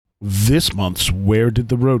This month's Where Did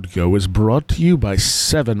the Road Go is brought to you by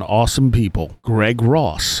 7 awesome people. Greg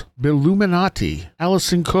Ross, Billuminati,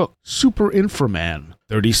 Allison Cook, Super Inframan,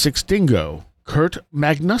 36 Dingo, Kurt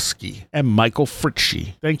Magnuski, and Michael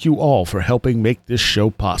Fritschy. Thank you all for helping make this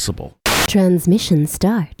show possible. Transmission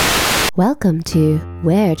start. Welcome to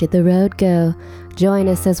Where Did the Road Go? Join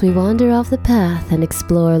us as we wander off the path and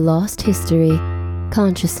explore lost history,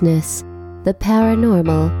 consciousness, the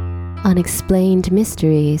paranormal, unexplained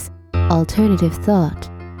mysteries, alternative thought,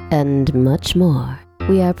 and much more.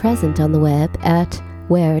 We are present on the web at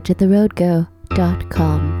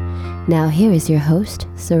wheredidtheroadgo.com. Now here is your host,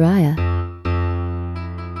 Soraya.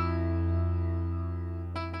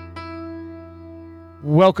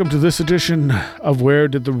 Welcome to this edition of Where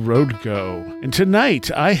Did the Road Go? And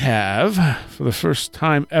tonight I have, for the first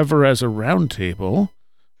time ever as a roundtable,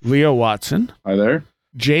 Leo Watson. Hi there.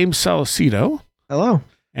 James Salicito. Hello.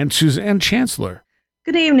 And Suzanne Chancellor.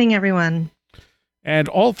 Good evening, everyone. And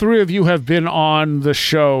all three of you have been on the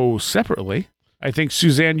show separately. I think,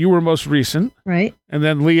 Suzanne, you were most recent. Right. And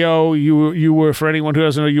then, Leo, you were, for anyone who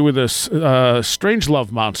doesn't know, you were the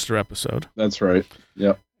Strangelove Monster episode. That's right.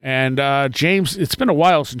 Yep. And James, it's been a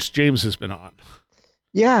while since James has been on.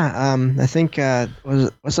 Yeah, I think,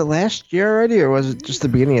 was it last year already, or was it just the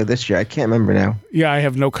beginning of this year? I can't remember now. Yeah, I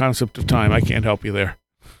have no concept of time. I can't help you there.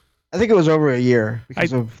 I think it was over a year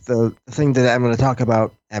because of the thing that I'm going to talk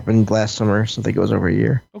about happened last summer, so I think it was over a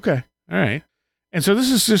year. Okay. All right. And so this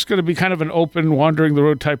is just going to be kind of an open, wandering the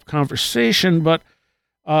road type conversation, but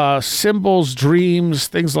symbols, dreams,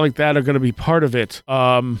 things like that are going to be part of it.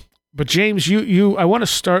 But James, I want to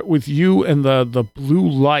start with you and the blue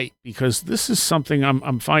light, because this is something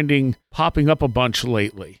I'm finding popping up a bunch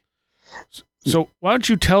lately. So why don't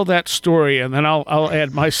you tell that story, and then I'll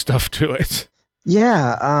add my stuff to it.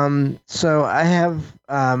 Yeah, so I have,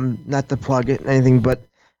 not to plug it or anything, but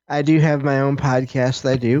I do have my own podcast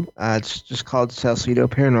that I do. It's just called Salcedo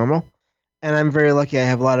Paranormal. And I'm very lucky. I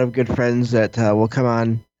have a lot of good friends that will come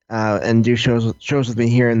on and do shows with me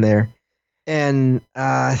here and there. And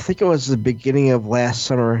I think it was the beginning of last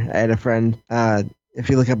summer, I had a friend, if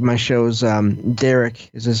you look up my shows, Derek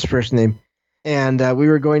is his first name. And we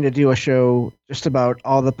were going to do a show just about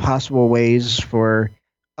all the possible ways for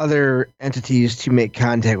other entities to make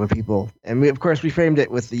contact with people. And we framed it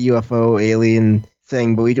with the UFO alien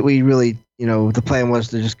thing, but we really, the plan was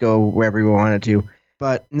to just go wherever we wanted to.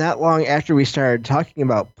 But not long after we started talking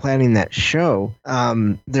about planning that show,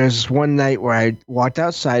 there's one night where I walked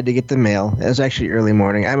outside to get the mail. It was actually early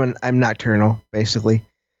morning. I'm nocturnal, basically.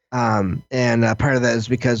 And part of that is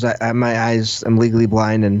because my eyes, I'm legally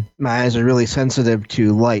blind, and my eyes are really sensitive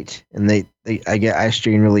to light, and I get eye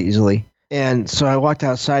strain really easily. And so I walked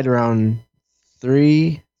outside around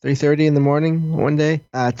 3:30 in the morning one day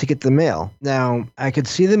to get the mail. Now, I could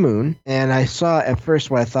see the moon, and I saw at first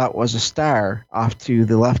what I thought was a star off to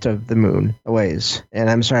the left of the moon a ways. And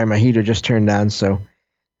I'm sorry, my heater just turned on, so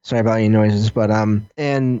sorry about any noises. But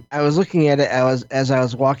and I was looking at it as I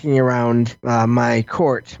was walking around my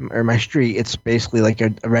court or my street. It's basically like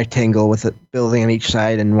a rectangle with a building on each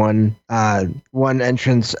side and one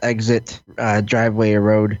entrance, exit, driveway, or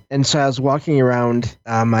road. And so I was walking around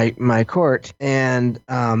my court, and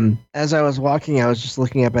as I was walking, I was just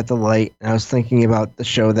looking up at the light, and I was thinking about the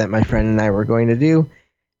show that my friend and I were going to do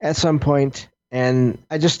at some point. And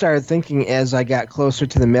I just started thinking as I got closer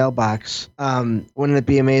to the mailbox, wouldn't it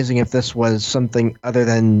be amazing if this was something other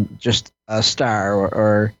than just a star,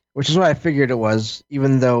 or which is what I figured it was,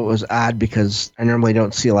 even though it was odd because I normally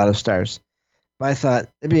don't see a lot of stars. But I thought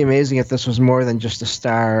it'd be amazing if this was more than just a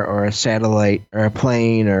star or a satellite or a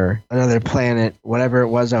plane or another planet, whatever it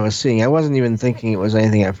was I was seeing. I wasn't even thinking it was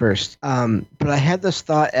anything at first. But I had this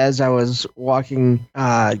thought as I was walking,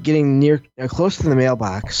 getting close to the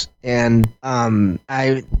mailbox, and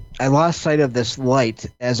I lost sight of this light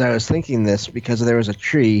as I was thinking this because there was a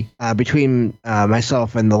tree between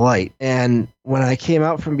myself and the light. And when I came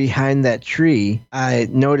out from behind that tree, I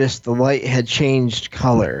noticed the light had changed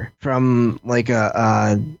color from like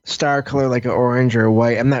a star color, like an orange or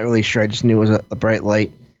white. I'm not really sure. I just knew it was a bright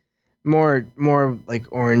light. More like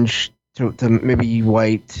orange to maybe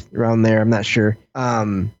white around there. I'm not sure.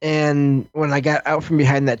 And when I got out from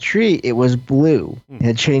behind that tree, it was blue. It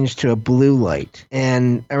had changed to a blue light.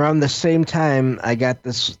 And around the same time, I got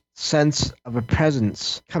this sense of a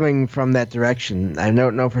presence coming from that direction. I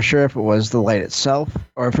don't know for sure if it was the light itself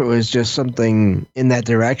or if it was just something in that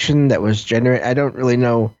direction that was generated. I don't really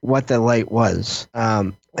know what the light was.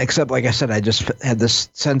 Except, like I said, I just had this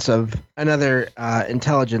sense of another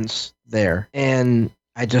intelligence there. And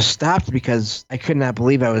I just stopped because I could not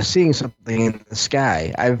believe I was seeing something in the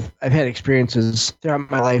sky. I've had experiences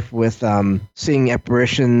throughout my life with seeing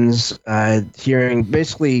apparitions, hearing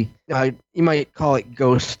basically you might call it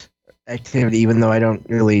ghost activity, even though I don't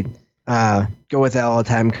really go with that all the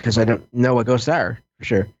time because I don't know what ghosts are for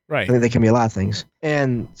sure. Right. I think they can be a lot of things.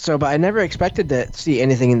 And so, but I never expected to see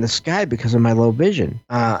anything in the sky because of my low vision.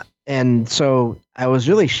 And so I was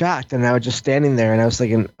really shocked, and I was just standing there, and I was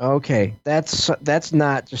thinking, okay, that's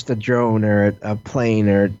not just a drone or a plane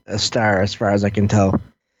or a star, as far as I can tell.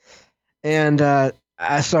 And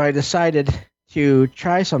so I decided to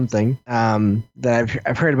try something that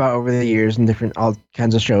I've heard about over the years in different all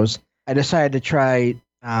kinds of shows. I decided to try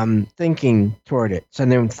thinking toward it,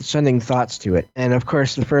 sending thoughts to it. And of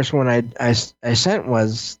course, the first one I sent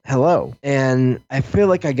was hello. And I feel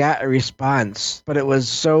like I got a response, but it was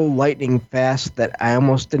so lightning fast that I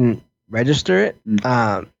almost didn't register it.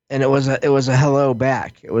 And it was a hello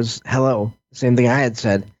back. It was hello. Same thing I had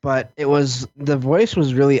said, but the voice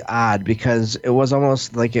was really odd because it was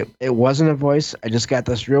almost like it wasn't a voice. I just got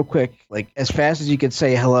this real quick, like as fast as you could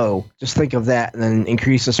say hello, just think of that and then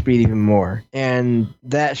increase the speed even more. And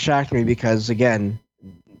that shocked me because, again,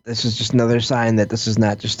 this is just another sign that this is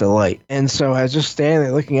not just a light. And so I was just standing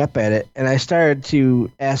there looking up at it, and I started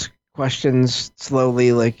to ask questions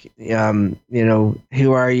slowly, like,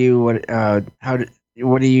 who are you?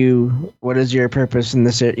 What is your purpose in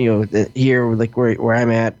this, here, like where I'm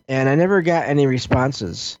at? And I never got any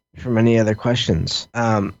responses from any other questions.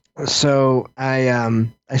 So I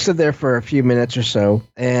stood there for a few minutes or so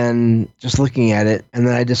and just looking at it. And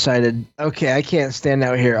then I decided, okay, I can't stand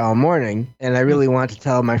out here all morning. And I really want to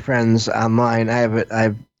tell my friends online.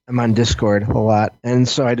 I'm on Discord a lot. And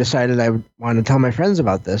so I decided I would want to tell my friends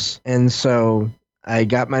about this. And so I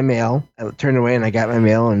got my mail. I turned away and I got my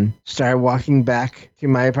mail and started walking back to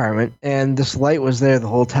my apartment. And this light was there the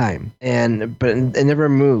whole time, but it never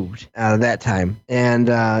moved that time.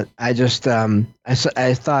 And I just I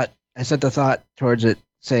sent the thought towards it,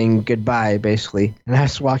 saying goodbye, basically. And I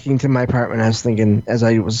was walking to my apartment. I was thinking, as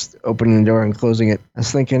I was opening the door and closing it, I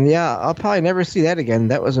was thinking, yeah, I'll probably never see that again.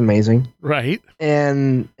 That was amazing. Right.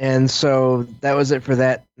 And so that was it for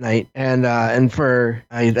that night. And for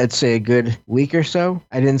I'd say a good week or so,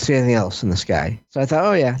 I didn't see anything else in the sky. So I thought,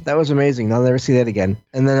 oh yeah, that was amazing. I'll never see that again.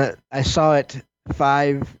 And then I saw it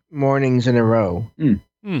 5 mornings in a row.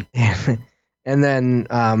 And then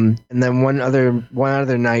one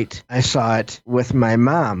other night I saw it with my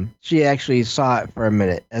mom. She actually saw it for a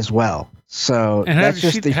minute as well. So that's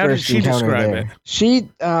just the first encounter there. She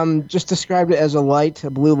just described it as a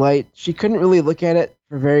blue light. She couldn't really look at it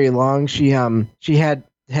for very long. She had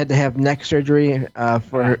to have neck surgery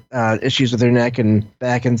for issues with her neck and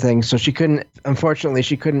back and things. So unfortunately,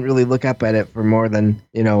 she couldn't really look up at it for more than,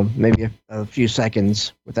 maybe a few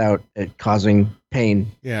seconds without it causing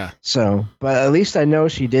pain. Yeah. So, but at least I know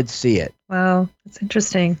she did see it. Wow, that's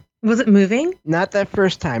interesting. Was it moving? Not that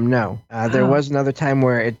first time, no. There was another time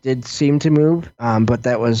where it did seem to move, but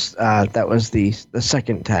that was the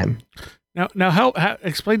second time. Now, how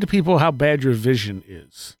explain to people how bad your vision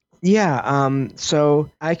is. Yeah,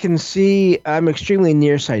 so I can see. I'm extremely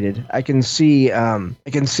nearsighted. I can see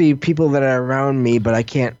people that are around me, but I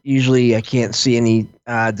can't see any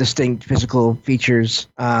distinct physical features.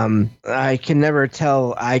 I can never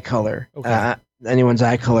tell eye color, anyone's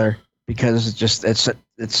eye color, because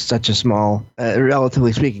it's such a small,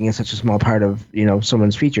 relatively speaking, it's such a small part of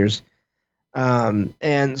someone's features.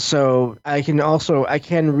 And so I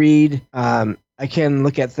can read. I can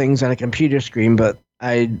look at things on a computer screen, but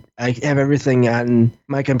I have everything on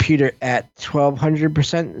my computer at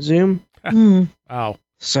 1200% zoom. Wow.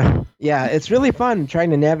 So yeah, it's really fun trying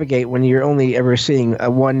to navigate when you're only ever seeing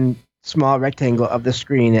one small rectangle of the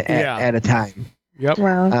screen at a time. Yep.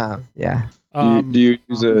 Wow. Yeah. Do you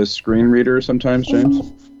use a screen reader sometimes,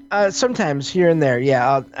 James? Sometimes here and there.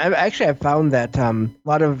 Yeah. I've found that a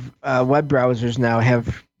lot of web browsers now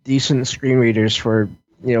have decent screen readers for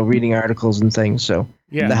reading articles and things. So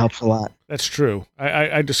that helps a lot. That's true.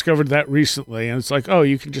 I discovered that recently, and it's like, oh,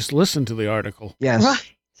 you can just listen to the article. Yes.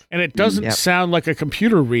 Right. And it doesn't sound like a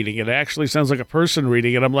computer reading. It actually sounds like a person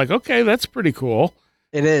reading it. I'm like, okay, that's pretty cool.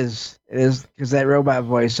 It is because that robot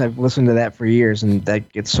voice, I've listened to that for years, and that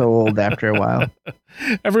gets so old after a while.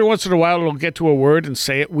 Every once in a while, it'll get to a word and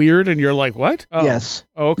say it weird, and you're like, what? Oh, yes.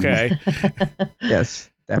 Okay. Yes.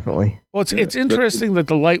 Definitely. Well, it's interesting that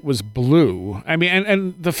the light was blue. I mean,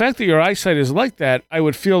 and the fact that your eyesight is like that, I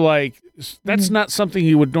would feel like that's not something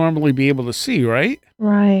you would normally be able to see, right?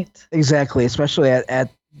 Right. Exactly, especially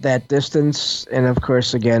at that distance, and of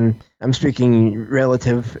course, again, I'm speaking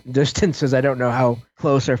relative distances. I don't know how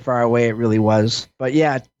close or far away it really was. But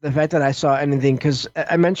yeah, the fact that I saw anything, because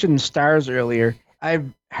I mentioned stars earlier, I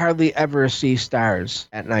hardly ever see stars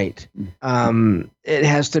at night. It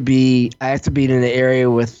has to be, I have to be in an area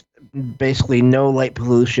with basically no light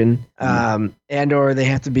pollution, and or they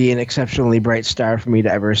have to be an exceptionally bright star for me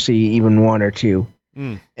to ever see even one or two.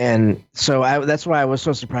 And so that's why I was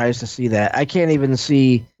so surprised to see that. I can't even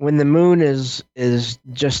see when the moon is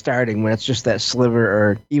just starting, when it's just that sliver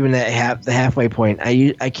or even at the halfway point.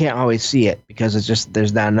 I can't always see it because it's just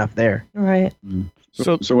there's not enough there. Right.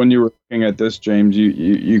 So when you were looking at this, James,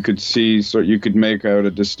 you could see, so you could make out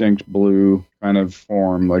a distinct blue kind of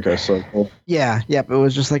form, like a circle. Yeah. Yep. It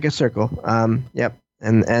was just like a circle. Yep.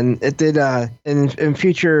 And it did in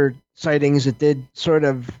future sightings, it did sort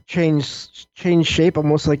of change shape,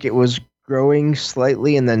 almost like it was growing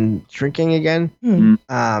slightly and then shrinking again.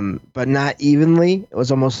 But not evenly. It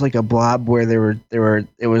was almost like a blob where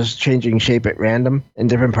it was changing shape at random in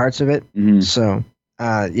different parts of it. So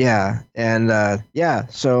so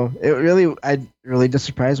it really just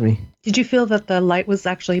surprised me. Did you feel that the light was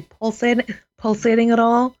actually pulsating at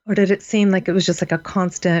all? Or did it seem like it was just like a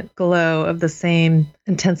constant glow of the same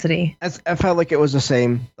intensity? I felt like it was the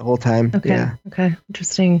same the whole time. Okay. Yeah. Okay.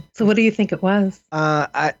 Interesting. So what do you think it was?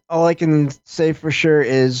 All I can say for sure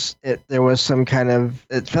is there was some kind of,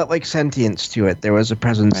 it felt like sentience to it. There was a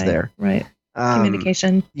presence there. Right.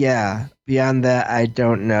 Communication. Yeah. Beyond that, I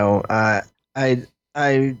don't know. I've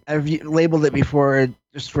labeled it before,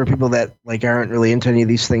 just for people that like aren't really into any of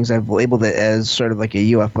these things. I've labeled it as sort of like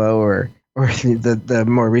a UFO or the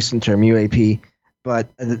more recent term UAP. But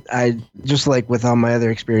I just like with all my other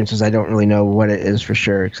experiences, I don't really know what it is for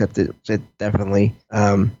sure, except it definitely,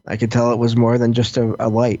 I could tell it was more than just a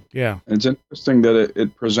light. Yeah. It's interesting that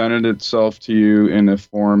it presented itself to you in a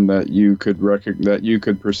form that you could that you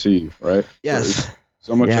could perceive, right? Yes.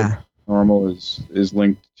 So much of normal is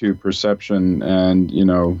linked to perception, and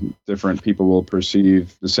different people will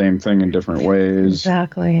perceive the same thing in different ways.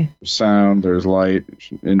 Exactly. There's sound, there's light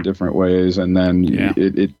in different ways, and then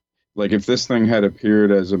it like if this thing had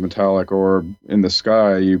appeared as a metallic orb in the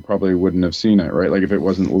sky, you probably wouldn't have seen it, right? Like if it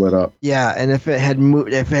wasn't lit up. Yeah, and if it had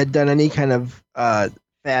moved, if it had done any kind of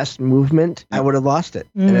fast movement, I would have lost it.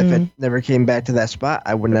 And if it never came back to that spot,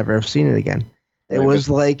 I would never have seen it again. It was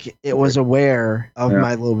like it was aware of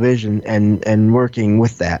my low vision and working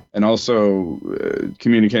with that. And also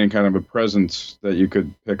communicating kind of a presence that you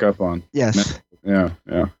could pick up on. Yes. Yeah.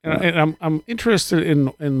 And I'm interested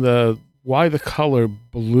in the why the color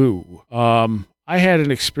blue. I had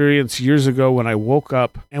an experience years ago when I woke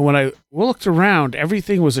up, and when I looked around,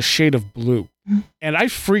 everything was a shade of blue. And I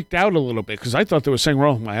freaked out a little bit because I thought there was something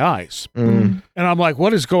wrong with my eyes. And I'm like,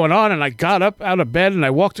 what is going on? And I got up out of bed and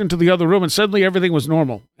I walked into the other room, and suddenly everything was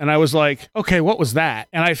normal. And I was like, okay, what was that?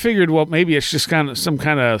 And I figured, well, maybe it's just kind of some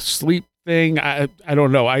kind of sleep thing. I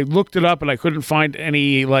don't know. I looked it up and I couldn't find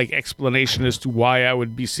any explanation as to why I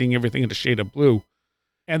would be seeing everything in a shade of blue.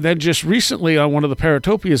 And then just recently on one of the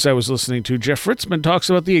Paratopias I was listening to, Jeff Ritzman talks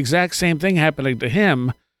about the exact same thing happening to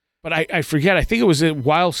him. But I forget. I think it was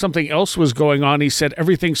while something else was going on, he said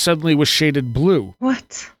everything suddenly was shaded blue.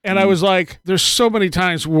 What? And I was like, there's so many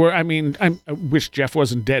times where, I wish Jeff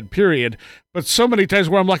wasn't dead, period. But so many times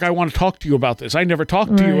where I'm like, I want to talk to you about this. I never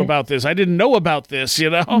talked to you about this. I didn't know about this,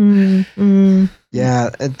 Yeah,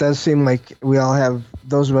 it does seem like we all have,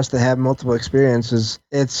 those of us that have multiple experiences,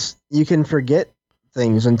 you can forget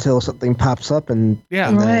things until something pops up and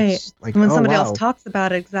right. Like, when somebody else talks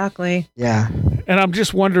about it, exactly. Yeah. And I'm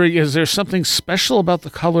just wondering, is there something special about the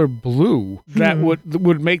color blue that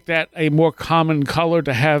would make that a more common color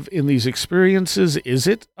to have in these experiences? Is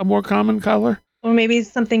it a more common color? Or maybe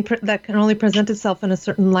something that can only present itself in a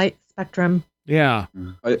certain light spectrum. Yeah.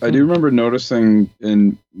 I do remember noticing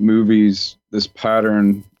in movies this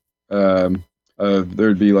pattern.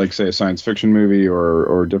 There'd be say a science fiction movie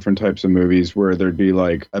or different types of movies where there'd be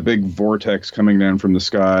a big vortex coming down from the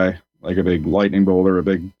sky, like a big lightning bolt or a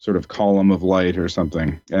big sort of column of light or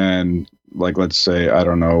something. And let's say, I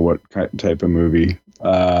don't know what type of movie.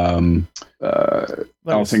 I'll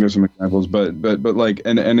think of some examples, but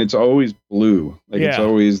and it's always blue. It's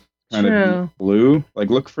always kind of blue.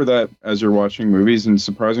 Look for that as you're watching movies, and it's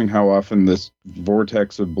surprising how often this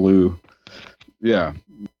vortex of blue,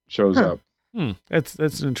 shows up. That's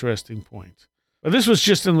an interesting point. But this was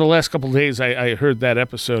just in the last couple of days I heard that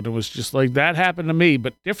episode and was just like, that happened to me,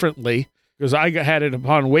 but differently, because I had it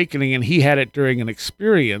upon awakening and he had it during an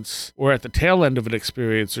experience or at the tail end of an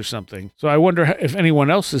experience or something. So I wonder if anyone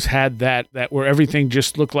else has had that where everything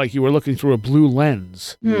just looked like you were looking through a blue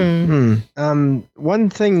lens. One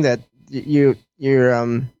thing that you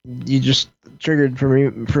just triggered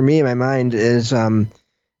for me in my mind is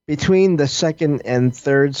between the second and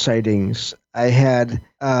third sightings, I had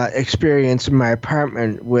experience in my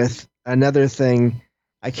apartment with another thing.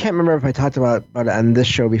 I can't remember if I talked about it on this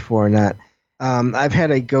show before or not. I've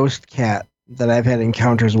had a ghost cat that I've had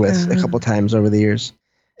encounters with a couple times over the years.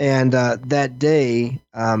 And that day,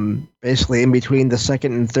 basically in between the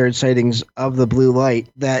second and third sightings of the blue light,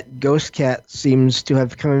 that ghost cat seems to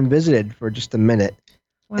have come and visited for just a minute.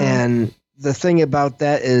 Wow. And the thing about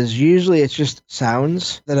that is usually it's just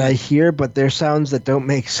sounds that I hear, but they're sounds that don't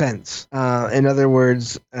make sense. In other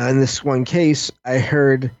words, in this one case, I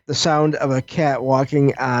heard the sound of a cat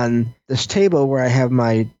walking on this table where I have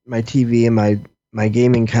my TV and my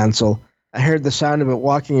gaming console. I heard the sound of it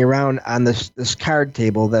walking around on this card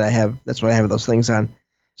table that I have. That's what I have those things on.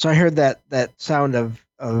 So I heard that sound of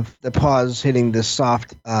the paws hitting this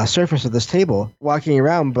soft surface of this table, walking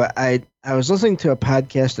around. But I was listening to a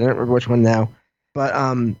podcast. I don't remember which one now. But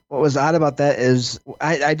what was odd about that is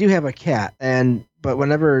I do have a cat, but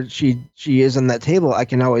whenever she is on that table, I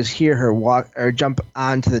can always hear her walk or jump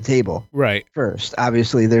onto the table. Right. First,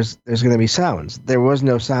 obviously, there's going to be sounds. There was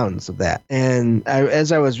no sounds of that, and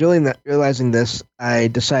as I was really realizing this, I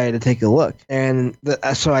decided to take a look, and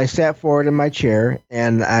so I sat forward in my chair,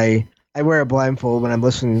 and I wear a blindfold when I'm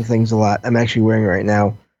listening to things a lot. I'm actually wearing it right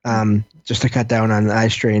now, just to cut down on eye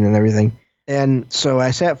strain and everything. And so I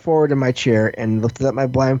sat forward in my chair and lifted up my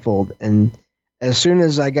blindfold, and as soon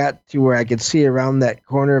as I got to where I could see around that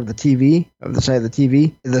corner of the TV, of the side of the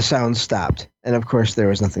TV, the sound stopped. And of course, there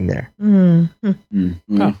was nothing there.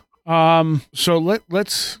 So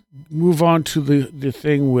let's move on to the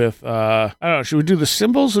thing with, I don't know, should we do the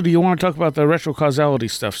symbols or do you want to talk about the retrocausality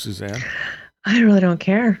stuff, Suzanne? I really don't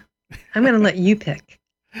care. I'm going to let you pick.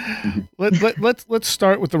 Let's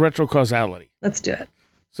start with the retrocausality. Let's do it.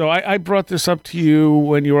 So I brought this up to you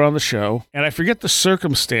when you were on the show, and I forget the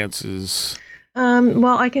circumstances.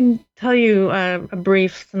 Well, I can tell you a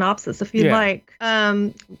brief synopsis if you'd like.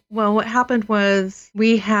 Well, what happened was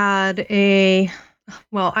I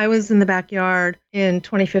was in the backyard in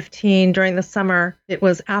 2015 during the summer. It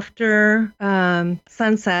was after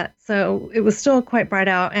sunset, so it was still quite bright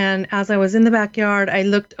out. And as I was in the backyard, I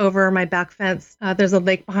looked over my back fence. There's a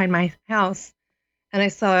lake behind my house. And I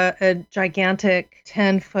saw a gigantic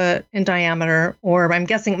 10-foot in diameter, or I'm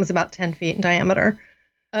guessing it was about 10 feet in diameter,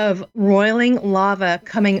 of roiling lava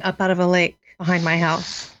coming up out of a lake behind my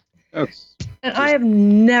house. And I have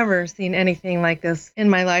never seen anything like this in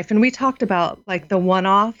my life. And we talked about like the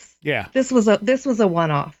one-offs. Yeah. This was a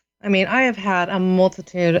one-off. I mean, I have had a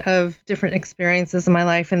multitude of different experiences in my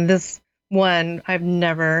life, and this one I've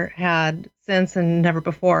never had since and never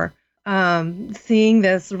before. Seeing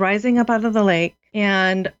this rising up out of the lake,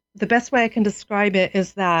 and the best way I can describe it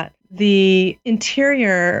is that the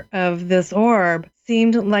interior of this orb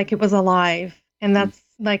seemed like it was alive, and that's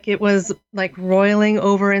like it was like roiling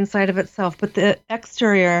over inside of itself. But the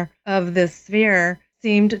exterior of this sphere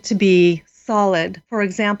seemed to be solid. For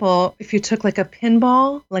example, if you took like a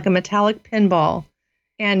pinball, like a metallic pinball,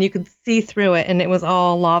 and you could see through it and it was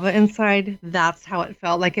all lava inside, that's how it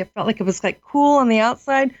felt. Like it felt like it was like cool on the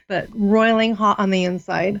outside, but roiling hot on the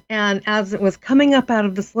inside. And as it was coming up out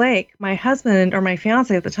of this lake, my husband, or my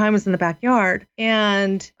fiance at the time, was in the backyard.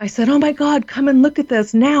 And I said, "Oh my God, come and look at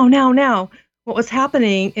this now, now, now." What was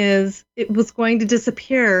happening is it was going to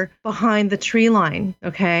disappear behind the tree line,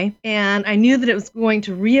 okay? And I knew that it was going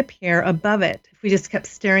to reappear above it if we just kept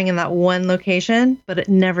staring in that one location, but it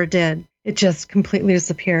never did. It just completely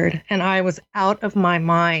disappeared. And I was out of my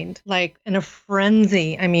mind, like in a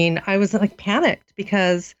frenzy. I mean, I was like panicked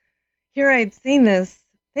because here I'd seen this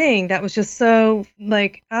thing that was just so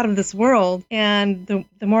like out of this world. And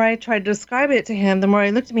the more I tried to describe it to him, the more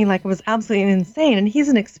he looked at me like it was absolutely insane. And he's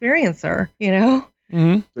an experiencer, you know?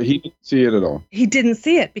 Mm-hmm. So he didn't see it at all. He didn't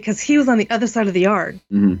see it because he was on the other side of the yard.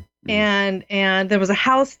 Mm-hmm. And there's a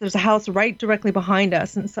house right directly behind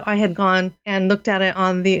us. And so I had gone and looked at it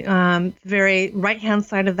on the very right-hand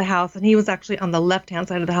side of the house. And he was actually on the left-hand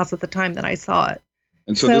side of the house at the time that I saw it.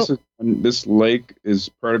 And so this lake is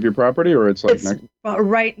part of your property, or it's like next?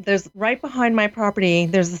 Right behind my property,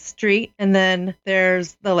 there's a street, and then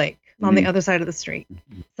there's the lake on the other side of the street.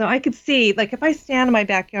 So I could see, like if I stand in my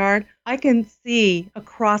backyard, I can see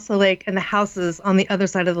across the lake and the houses on the other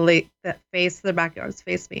side of the lake that face their backyards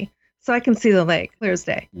face me. So I can see the lake clear as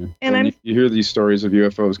day. Yeah. And you hear these stories of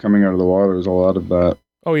UFOs coming out of the water. There's a lot of that.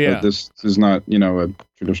 Oh, yeah. This is not, a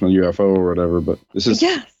traditional UFO or whatever, but this is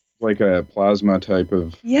like a plasma type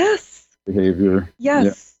of behavior.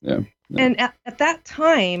 Yes. Yeah. And at that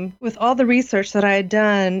time, with all the research that I had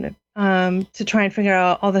done to try and figure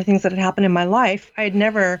out all the things that had happened in my life, I had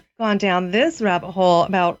never gone down this rabbit hole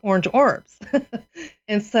about orange orbs.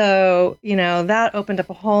 And so, that opened up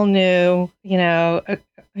a whole new,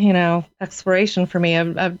 exploration for me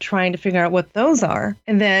of trying to figure out what those are.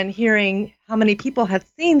 And then hearing how many people had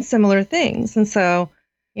seen similar things. And so,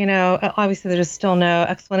 obviously there's still no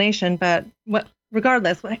explanation, but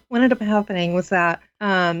regardless, what ended up happening was that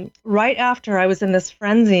right after I was in this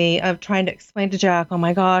frenzy of trying to explain to Jack, oh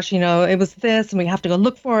my gosh, it was this and we have to go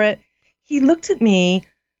look for it. He looked at me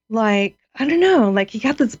like, I don't know, like he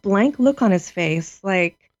got this blank look on his face.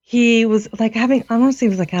 Like he was like I don't know if he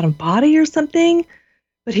was like out of body or something,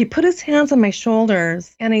 but he put his hands on my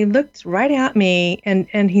shoulders and he looked right at me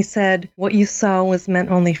and he said, what you saw was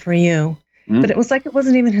meant only for you. But it was like it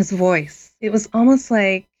wasn't even his voice. It was almost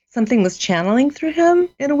like something was channeling through him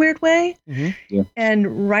in a weird way. Mm-hmm. Yeah.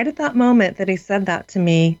 And right at that moment that he said that to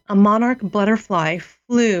me, a monarch butterfly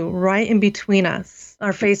flew right in between us,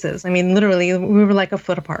 our faces. I mean, literally, we were like a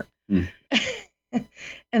foot apart. Mm.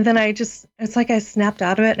 And then it's like I snapped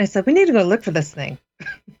out of it and I said, we need to go look for this thing.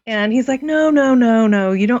 And he's like, no,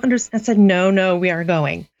 you don't understand. I said, no, we are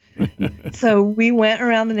going. So we went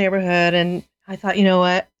around the neighborhood and I thought, you know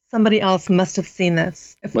what? Somebody else must have seen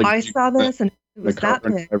this. If I saw this and it was that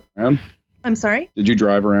big. I'm sorry? Did you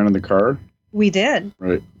drive around in the car? We did.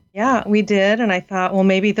 Right. Yeah, we did. And I thought, well,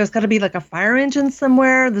 maybe there's got to be like a fire engine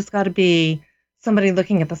somewhere. There's got to be somebody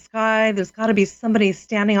looking at the sky. There's got to be somebody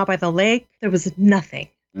standing out by the lake. There was nothing.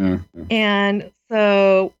 Yeah. And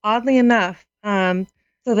so oddly enough,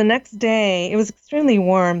 so the next day, it was extremely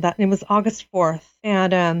warm. It was August 4th,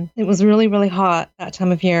 and it was really, really hot that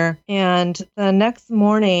time of year. And the next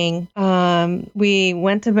morning, we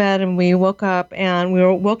went to bed and we woke up, and we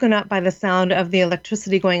were woken up by the sound of the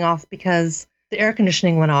electricity going off because the air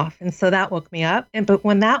conditioning went off. And so that woke me up. But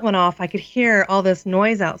when that went off, I could hear all this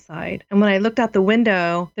noise outside. And when I looked out the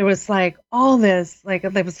window, there was like all this, like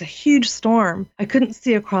there was a huge storm. I couldn't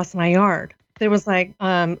see across my yard. There was like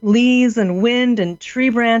leaves and wind and tree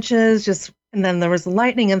branches, and then there was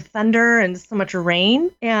lightning and thunder and so much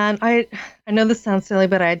rain. And I know this sounds silly,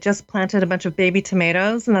 but I had just planted a bunch of baby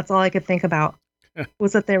tomatoes, and that's all I could think about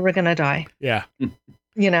was that they were going to die. Yeah.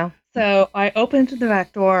 So I opened the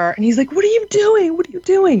back door, and he's like, "What are you doing? What are you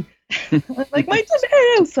doing?" I'm like, "My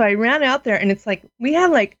tomatoes." So I ran out there, and it's like we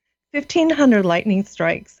had like 1,500 lightning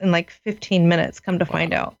strikes in like 15 minutes. Come to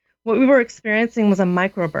find out. What we were experiencing was a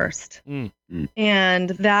microburst, and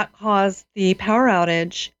that caused the power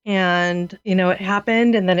outage. And, it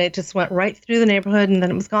happened, and then it just went right through the neighborhood, and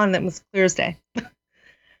then it was gone, and it was clear as day.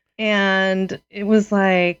 And it was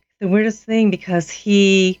like the weirdest thing because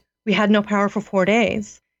we had no power for 4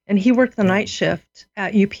 days, and he worked the night shift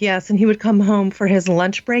at UPS, and he would come home for his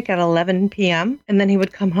lunch break at 11 p.m., and then he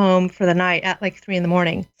would come home for the night at like 3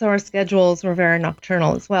 a.m. So our schedules were very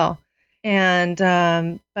nocturnal as well. And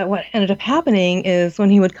but what ended up happening is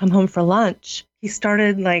when he would come home for lunch, he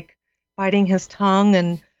started like biting his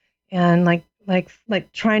tongue and like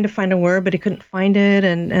trying to find a word, but he couldn't find it.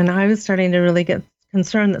 And I was starting to really get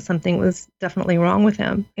concerned that something was definitely wrong with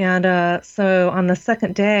him. And so on the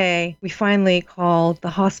second day, we finally called the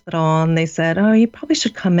hospital, and they said, "Oh, you probably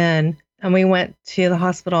should come in." And we went to the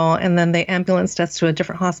hospital, and then they ambulanced us to a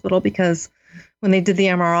different hospital because when they did the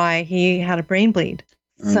MRI, he had a brain bleed.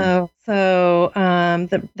 So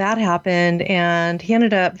that happened, and he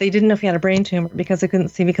ended up, they didn't know if he had a brain tumor because they couldn't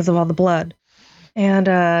see because of all the blood. And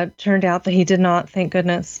turned out that he did not, thank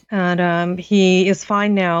goodness. And he is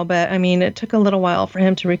fine now, but I mean, it took a little while for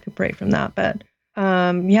him to recuperate from that. But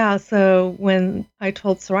so when I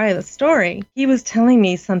told Soraya the story, he was telling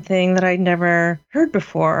me something that I'd never heard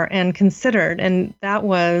before and considered, and that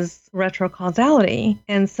was retrocausality.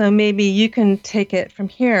 And so maybe you can take it from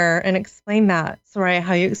here and explain that, Soraya,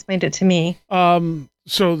 how you explained it to me.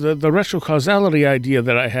 So the retrocausality idea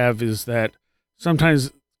that I have is that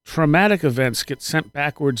sometimes traumatic events get sent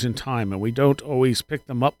backwards in time, and we don't always pick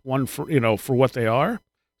them up for what they are.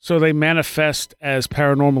 So they manifest as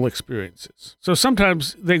paranormal experiences. So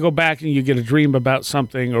sometimes they go back and you get a dream about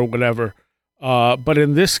something or whatever. But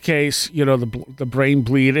in this case, the brain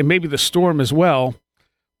bleed and maybe the storm as well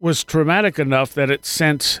was traumatic enough that it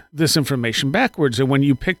sent this information backwards. And when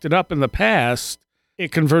you picked it up in the past,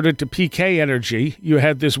 it converted to PK energy. You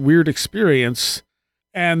had this weird experience,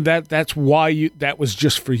 and that's why that was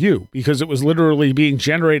just for you, because it was literally being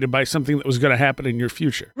generated by something that was going to happen in your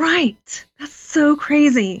future. Right. That's so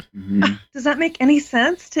crazy. Mm-hmm. Does that make any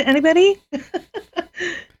sense to anybody?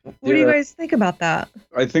 What do you guys think about that?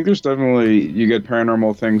 I think there's definitely, you get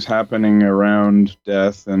paranormal things happening around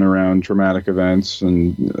death and around traumatic events,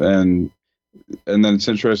 and then it's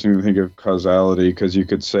interesting to think of causality, because you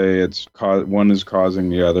could say one is causing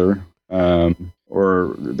the other,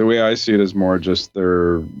 or the way I see it is more just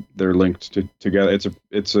they're linked together.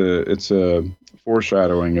 It's a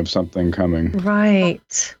foreshadowing of something coming.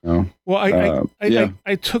 Right. You know? Well,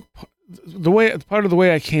 I took part of the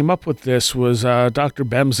way I came up with this was Dr.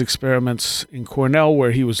 Bem's experiments in Cornell,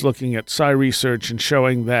 where he was looking at psi research and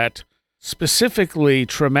showing that specifically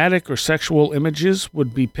traumatic or sexual images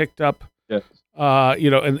would be picked up. Yes.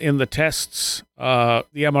 In the tests, the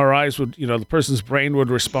MRIs would, the person's brain would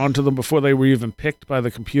respond to them before they were even picked by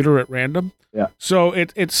the computer at random. Yeah. So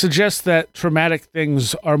it suggests that traumatic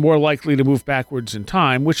things are more likely to move backwards in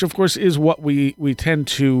time, which of course is what we tend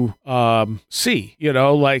to see.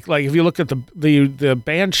 Like if you look at the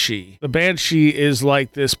banshee, is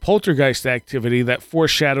like this poltergeist activity that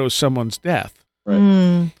foreshadows someone's death.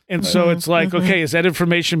 Right. And so it's like, okay, is that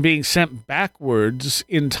information being sent backwards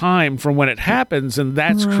in time from when it happens, and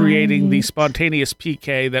that's creating the spontaneous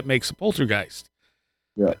PK that makes a poltergeist?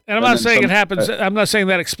 Yeah. And I'm not saying it happens. I'm not saying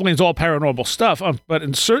that explains all paranormal stuff, but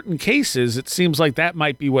in certain cases, it seems like that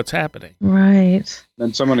might be what's happening. Right.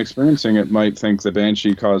 And someone experiencing it might think the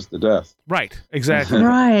banshee caused the death. Right. Exactly.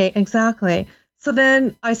 Right. Exactly. So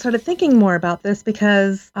then I started thinking more about this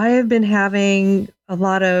because I have been having a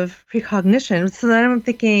lot of precognition. So then I'm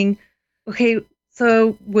thinking, okay,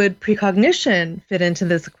 so would precognition fit into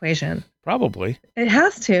this equation? Probably. It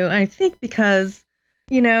has to, I think, because,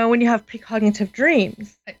 when you have precognitive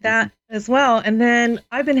dreams, that as well. And then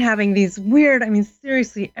I've been having these weird,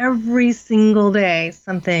 seriously, every single day,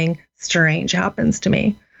 something strange happens to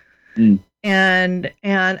me. And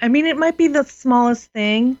it might be the smallest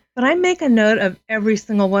thing, but I make a note of every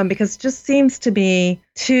single one because it just seems to be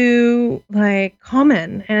too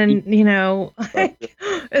common. And,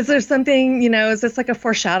 is there something, is this like a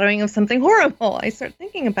foreshadowing of something horrible? I start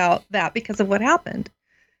thinking about that because of what happened.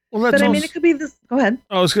 Well, that's it could be this. Go ahead.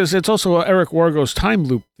 I was going to say, it's also Eric Wargo's time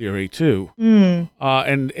loop theory, too.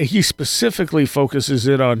 And he specifically focuses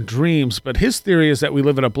it on dreams, but his theory is that we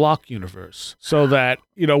live in a block universe. So that,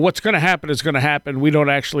 what's going to happen is going to happen. We don't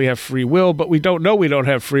actually have free will, but we don't know we don't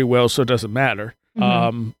have free will, so it doesn't matter.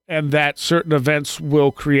 And that certain events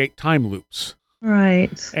will create time loops.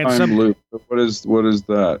 Right. And time loop. What is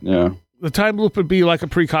that? Yeah. The time loop would be like a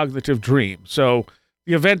precognitive dream. So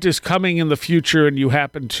the event is coming in the future and you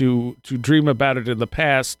happen to dream about it in the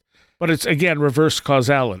past, but it's, again, reverse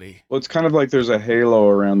causality. Well, it's kind of like there's a halo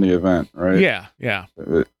around the event, right? Yeah.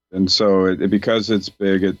 And so because it's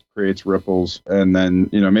big, it creates ripples. And then,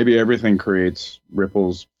 maybe everything creates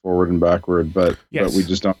ripples forward and backward, but we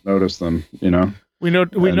just don't notice them, We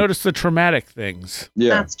notice the traumatic things.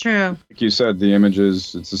 Yeah. That's true. Like you said, the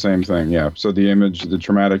images, it's the same thing. Yeah. So the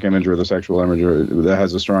traumatic image or the sexual image that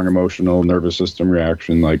has a strong emotional nervous system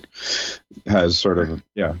reaction, has sort of,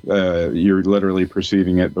 you're literally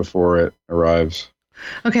perceiving it before it arrives.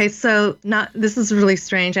 Okay. So this is really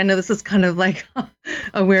strange. I know this is kind of like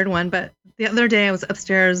a weird one, but the other day I was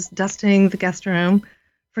upstairs dusting the guest room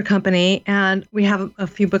for company, and we have a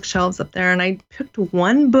few bookshelves up there, and I picked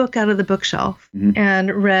one book out of the bookshelf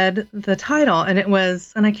and read the title, and it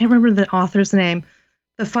was, and I can't remember the author's name,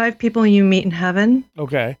 The 5 People You Meet in Heaven.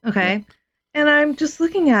 Okay. And I'm just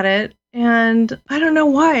looking at it, and I don't know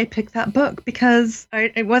why I picked that book, because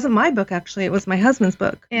it wasn't my book, actually. It was my husband's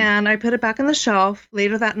book. And I put it back on the shelf.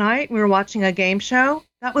 Later that night, we were watching a game show.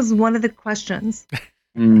 That was one of the questions.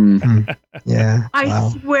 Yeah. I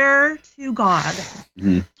swear to God.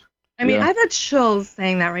 I've had chills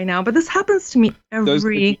saying that right now, but this happens to me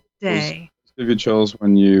every day. Give you chills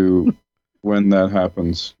when that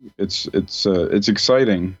happens. It's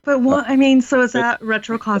exciting. But what so is that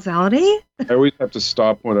retrocausality? I always have to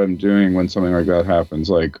stop what I'm doing when something like that happens.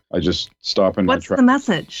 Like I just stop in my tracks. What's the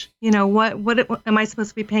message? What am I supposed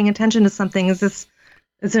to be paying attention to something?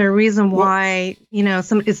 Is there a reason why,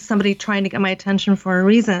 is somebody trying to get my attention for a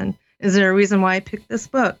reason? Is there a reason why I picked this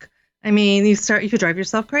book? You could drive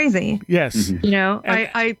yourself crazy. Yes.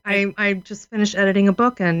 I just finished editing a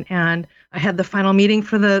book and I had the final meeting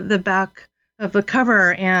for the back of the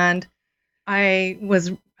cover, and I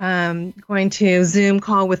was going to Zoom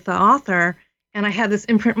call with the author, and I had this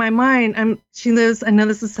imprint in my mind. She lives, I know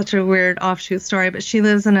this is such a weird offshoot story, but she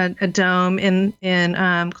lives in a dome in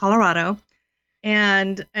Colorado.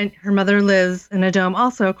 And her mother lives in a dome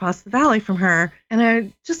also across the valley from her. And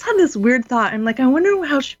I just had this weird thought. I'm like, I wonder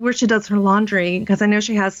where she does her laundry, because I know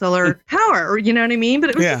she has solar power, you know what I mean? But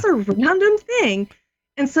it was just a random thing.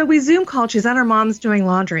 And so we Zoom called. She's at her mom's doing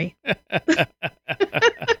laundry.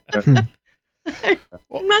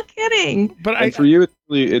 I'm not kidding. But for you,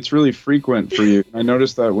 it's really frequent for you. I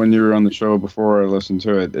noticed that when you were on the show before I listened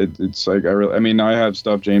to it. It's like I mean, I have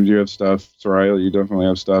stuff. James, you have stuff. Soraya, you definitely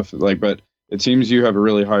have stuff. Like, but it seems you have a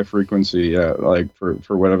really high frequency. Yeah, like for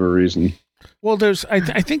whatever reason. Well,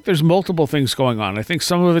 I think there's multiple things going on. I think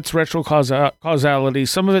some of it's retrocausality,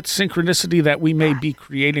 some of it's synchronicity that we may be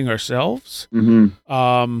creating ourselves.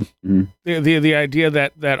 Mm-hmm. The idea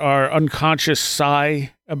that our unconscious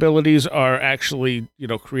psi abilities are actually,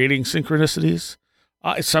 creating synchronicities.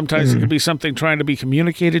 Sometimes it can be something trying to be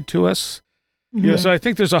communicated to us. Mhm. So I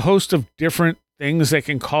think there's a host of different things that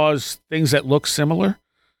can cause things that look similar.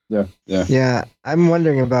 Yeah. Yeah, I'm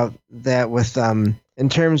wondering about that with in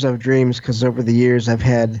terms of dreams, because over the years I've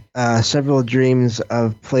had several dreams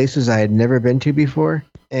of places I had never been to before,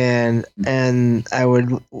 and I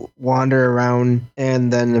would wander around,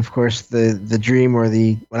 and then of course the dream or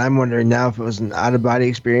what I'm wondering now, if it was an out of body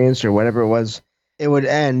experience or whatever it was, it would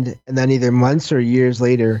end, and then either months or years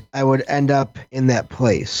later I would end up in that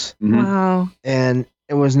place. Mm-hmm. Wow. And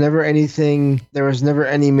it was never anything, there was never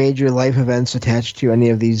any major life events attached to any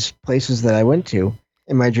of these places that I went to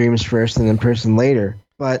in my dreams first and in person later.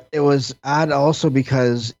 But it was odd also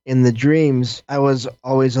because in the dreams, I was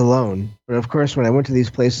always alone. But of course, when I went to these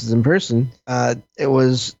places in person, there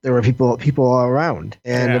were people all around.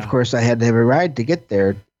 And of course, I had to have a ride to get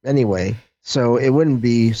there anyway. So it wouldn't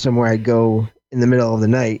be somewhere I'd go in the middle of the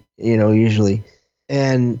night, usually.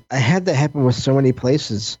 And I had that happen with so many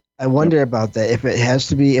places. I wonder about that. If it has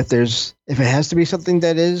to be something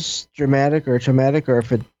that is dramatic or traumatic, or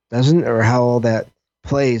if it doesn't, or how all that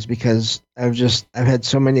plays, because I've had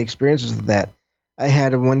so many experiences with that. I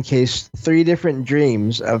had in one case 3 different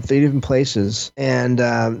dreams of 3 different places, and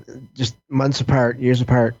just months apart, years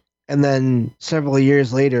apart. And then several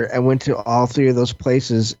years later, I went to all 3 of those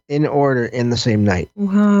places in order in the same night.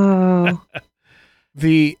 Wow.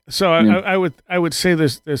 I would say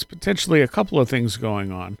there's potentially a couple of things going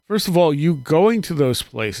on. First of all, you going to those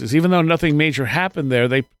places, even though nothing major happened there,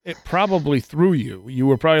 it probably threw you. You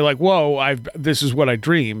were probably like, "Whoa, this is what I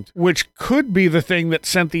dreamed," which could be the thing that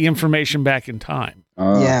sent the information back in time.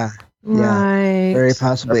 Yeah, Right. very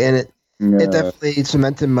possibly, and it definitely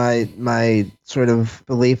cemented my sort of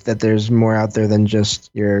belief that there's more out there than just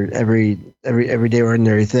your everyday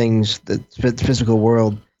ordinary things, the physical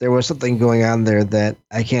world. There was something going on there that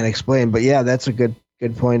I can't explain. But yeah, that's a good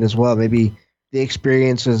point as well. Maybe the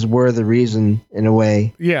experiences were the reason in a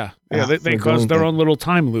way. Yeah. They caused their own little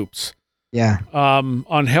time loops. Yeah. On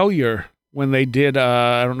Hellier, when they did,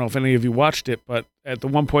 I don't know if any of you watched it, but at the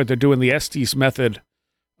one point they're doing the Estes method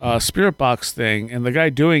spirit box thing, and the guy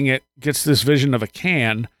doing it gets this vision of a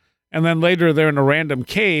can, and then later they're in a random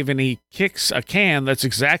cave and he kicks a can that's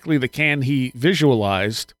exactly the can he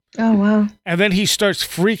visualized. Oh, wow. And then he starts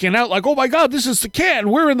freaking out like, "Oh my God, this is the can.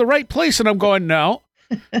 We're in the right place." And I'm going, "No.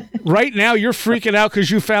 Right now you're freaking out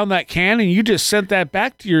because you found that can and you just sent that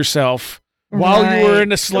back to yourself while you were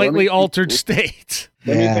in a slightly altered state."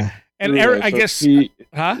 Yeah. And Eric, I guess,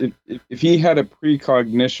 if he had a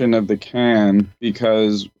precognition of the can,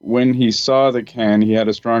 because when he saw the can, he had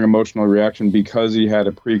a strong emotional reaction because he had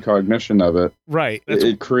a precognition of it. Right.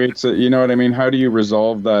 It creates a, you know what I mean? How do you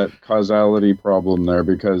resolve that causality problem there?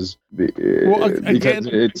 Because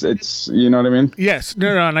it's you know what I mean? Yes.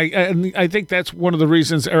 No, and I think that's one of the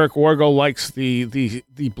reasons Eric Wargo likes the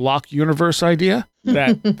block universe idea.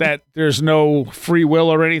 that there's no free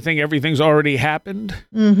will or anything, everything's already happened.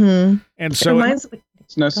 Mm-hmm. And so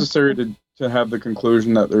it's necessary to have the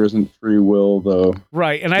conclusion that there isn't free will, though.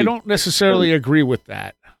 Right, and I don't necessarily agree with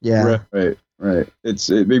that. Yeah. Right.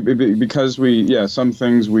 Because some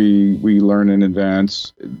things we learn in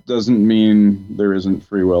advance. It doesn't mean there isn't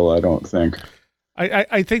free will, I don't think.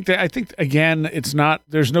 I think again, it's not,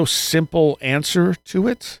 there's no simple answer to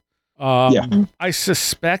it. I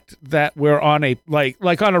suspect that we're on a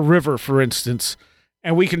like on a river, for instance,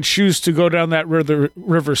 and we can choose to go down that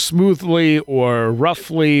river smoothly or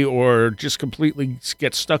roughly or just completely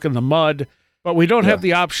get stuck in the mud, but we don't have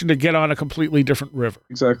the option to get on a completely different river.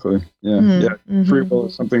 Exactly. Yeah. Mm-hmm. Free will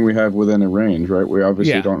is something we have within a range, right? We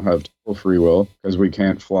obviously don't have total free will because we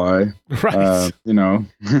can't fly. Right.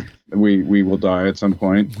 We will die at some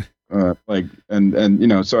point. So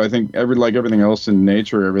I think everything else in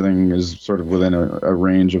nature, everything is sort of within a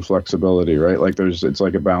range of flexibility, right? Like it's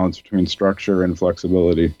like a balance between structure and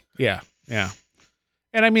flexibility. Yeah.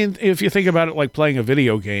 And I mean, if you think about it like playing a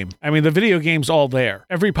video game, I mean, the video game's all there.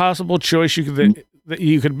 Every possible choice that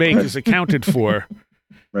you could make is accounted for.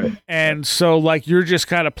 Right. And so you're just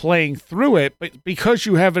kind of playing through it, but because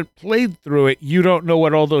you haven't played through it, you don't know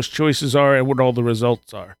what all those choices are and what all the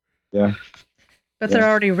results are. Yeah. But they're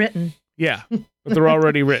already written. Yeah, but they're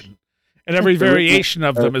already written. And every variation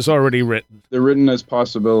of them is already written. They're written as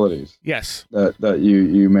possibilities. Yes. That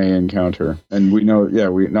you may encounter. And we know,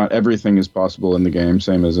 not everything is possible in the game,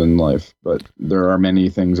 same as in life, but there are many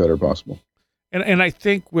things that are possible. And I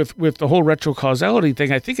think with the whole retrocausality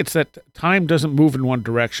thing, I think it's that time doesn't move in one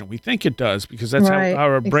direction. We think it does because that's how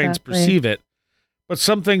our brains perceive it. But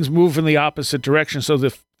some things move in the opposite direction, so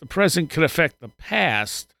the present can affect the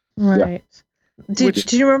past. Right. Yeah.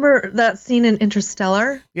 Do you remember that scene in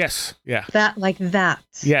Interstellar? Yes. Yeah. That.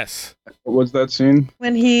 Yes. What was that scene?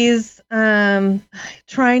 When he's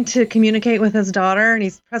trying to communicate with his daughter and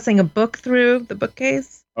he's pressing a book through the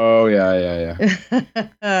bookcase. Oh, yeah.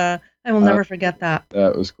 I will never forget that.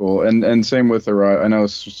 That was cool. And same with Arrival. I know,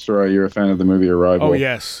 Soraya, you're a fan of the movie Arrival. Oh,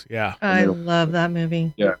 yes. Yeah. I love that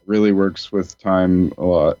movie. Yeah, it really works with time a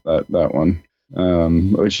lot, that one.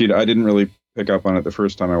 Which I didn't really pick up on it the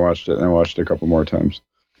first time I watched it, and I watched it a couple more times.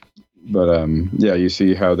 But, you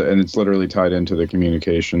see how and it's literally tied into the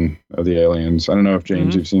communication of the aliens. I don't know if,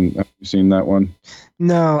 James, have you seen that one?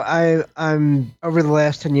 No, I'm over the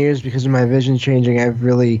last 10 years, because of my vision changing,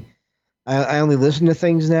 I only listen to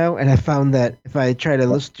things now, and I found that if I try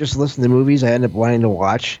to just listen to movies, I end up wanting to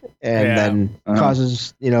watch, and then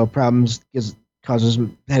causes problems, causes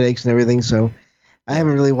headaches and everything. So I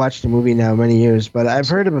haven't really watched a movie now in many years, but I've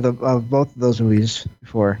heard of both of those movies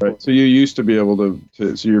before. Right. So you used to be able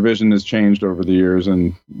to so your vision has changed over the years,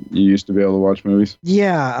 and you used to be able to watch movies?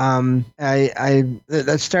 Yeah.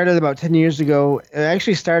 That started about 10 years ago. It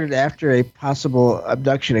actually started after a possible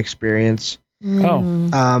abduction experience.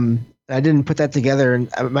 Oh. I didn't put that together, and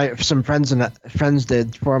some friends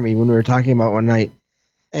did for me when we were talking about one night.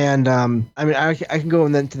 And I can go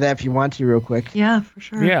into that if you want to, real quick. Yeah, for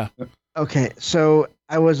sure. Yeah. Okay, so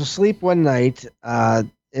I was asleep one night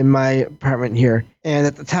in my apartment here, and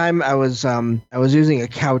at the time I was using a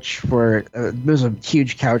couch it was a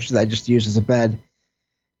huge couch that I just used as a bed.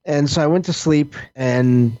 And so I went to sleep,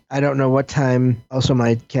 and I don't know what time. Also,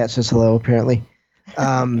 my cat says hello, apparently.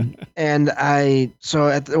 And so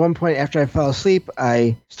at one point after I fell asleep,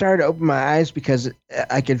 I started to open my eyes because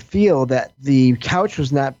I could feel that the couch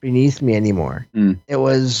was not beneath me anymore. It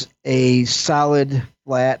was a solid,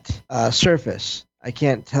 flat surface. I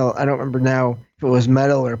can't tell. I don't remember now if it was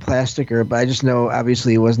metal or plastic, but I just know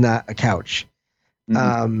obviously it was not a couch.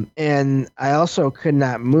 And I also could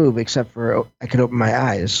not move except for I could open my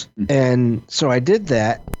eyes. And so I did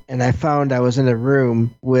that, and I found I was in a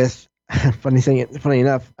room with funny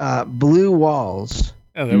enough, blue walls.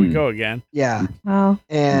 Oh, there we go again. Yeah. Wow.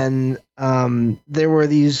 And there were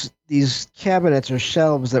these cabinets or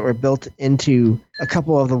shelves that were built into a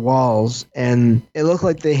couple of the walls, and it looked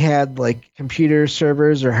like they had like computer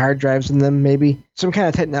servers or hard drives in them, maybe some kind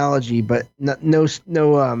of technology, but no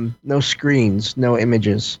screens, no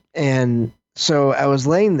images. And so I was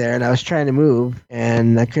laying there, and I was trying to move,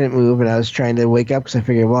 and I couldn't move, and I was trying to wake up because I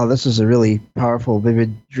figured, wow, this is a really powerful,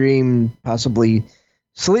 vivid dream, possibly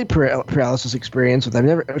sleep paralysis experience,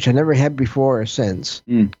 which I never had before or since.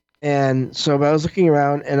 And so I was looking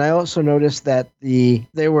around, and I also noticed that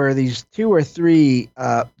there were these 2 or 3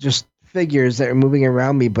 just figures that were moving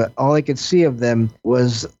around me, but all I could see of them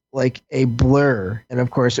was like a blur, and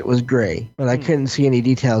of course it was gray, but I couldn't see any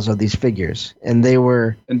details of these figures, and they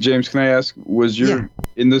were. And James, can I ask,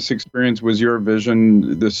 in this experience, was your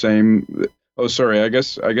vision the same? Oh, sorry. I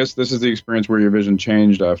guess this is the experience where your vision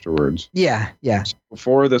changed afterwards. Yeah. So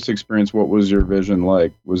before this experience, what was your vision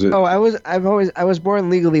like? Was it? Oh, I was born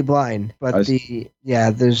legally blind, but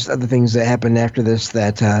there's other things that happened after this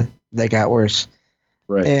that got worse.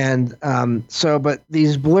 Right. And but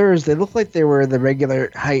these blurs, they look like they were the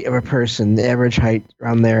regular height of a person, the average height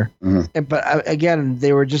around there. But again,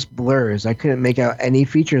 they were just blurs. I couldn't make out any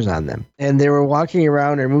features on them. And they were walking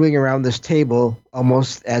around or moving around this table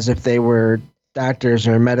almost as if they were doctors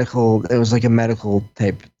or medical. It was like a medical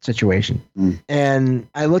type situation. And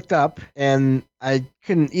I looked up, and I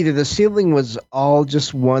couldn't either. The ceiling was all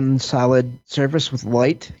just one solid surface with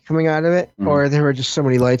light coming out of it, or there were just so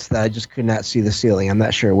many lights that I just could not see the ceiling. I'm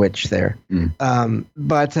not sure which there. So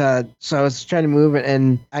I was trying to move it,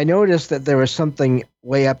 and I noticed that there was something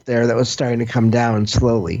way up there that was starting to come down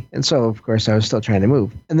slowly. And so, of course, I was still trying to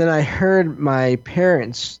move. And then I heard my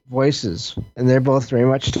parents' voices, and they're both very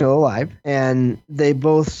much still alive. And they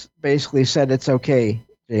both basically said, "It's okay,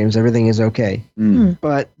 James, everything is okay."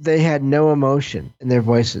 But they had no emotion in their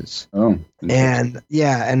voices. Oh. And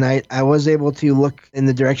I was able to look in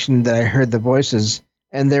the direction that I heard the voices,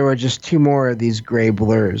 and there were just 2 more of these gray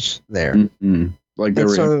blurs there.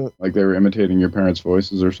 Like they were imitating your parents'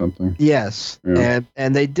 voices or something. Yes, Yeah.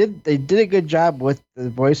 and they did a good job with the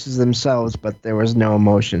voices themselves, but there was no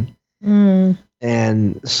emotion.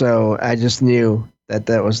 And so I just knew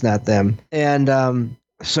that was not them. And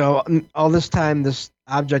so all this time, this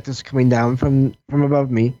object is coming down from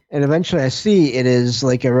above me, and eventually I see it is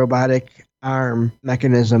like a robotic arm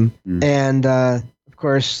mechanism. And of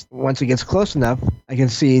course, once it gets close enough, I can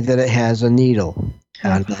see that it has a needle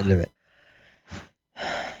on the end of it.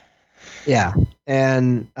 Yeah,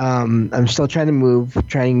 and I'm still trying to move,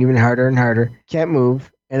 trying even harder and harder. Can't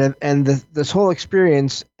move. And this whole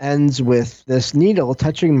experience ends with this needle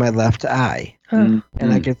touching my left eye, and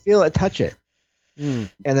I could feel it touch it. And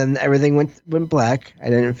then everything went black. I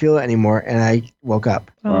didn't feel it anymore, and I woke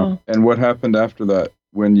up. Wow. And what happened after that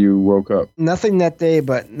when you woke up? Nothing that day,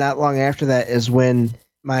 but not long after that is when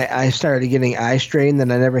I started getting eye strain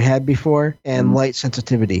that I never had before, and light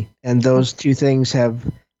sensitivity. And those two things have,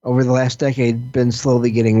 over the last decade, been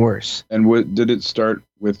slowly getting worse. And did it start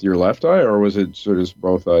with your left eye, or was it sort of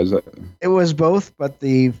both eyes? It was both, but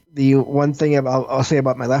the one thing I'll say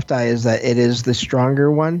about my left eye is that it is the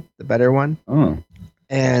stronger one, the better one. Oh.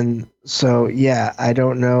 And so, yeah, I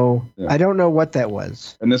don't know. Yeah. I don't know what that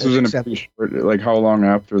was. And this was in a pretty short, like, how long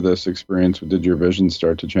after this experience did your vision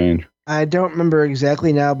start to change? I don't remember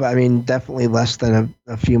exactly now, but I mean, definitely less than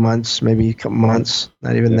a few months, maybe a couple months,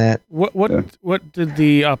 not even that. What did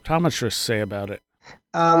the optometrist say about it?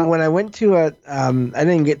 When I went to I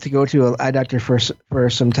didn't get to go to an eye doctor for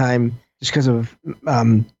some time just because of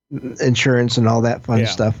insurance and all that fun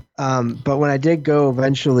stuff. But when I did go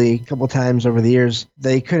eventually, a couple times over the years,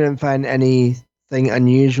 they couldn't find anything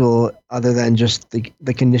unusual other than just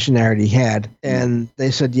the condition I already had. And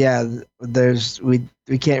they said, yeah,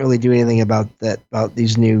 we can't really do anything about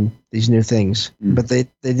these new things. But they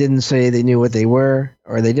didn't say they knew what they were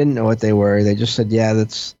or they didn't know what they were. They just said, yeah,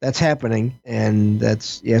 that's happening, and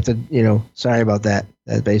you have to, sorry about that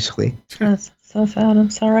basically. That's so sad. I'm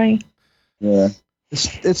sorry. Yeah.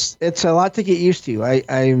 It's a lot to get used to. I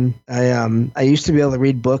used to be able to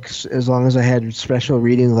read books as long as I had special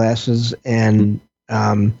reading glasses and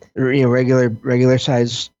regular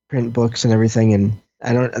size print books and everything. And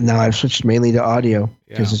now I've switched mainly to audio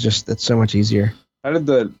because it's so much easier. How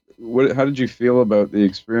did you feel about the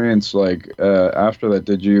experience? Like after that,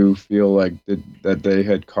 did you feel like that they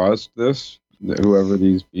had caused this? Whoever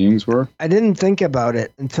these beings were? I didn't think about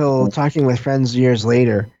it until talking with friends years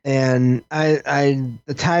later. And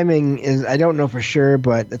the timing is, I don't know for sure,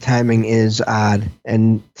 but the timing is odd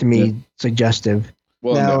and to me suggestive.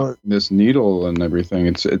 Well, now, this needle and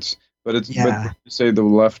everything, but you say the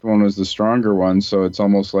left one was the stronger one, so it's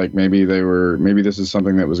almost like maybe this is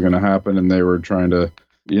something that was going to happen and they were trying to,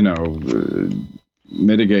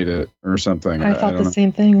 mitigate it or something. I thought the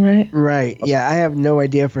same thing, right? Right. Yeah, I have no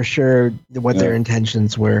idea for sure what their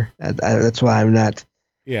intentions were. That's why I'm not.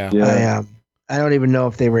 Yeah. I don't even know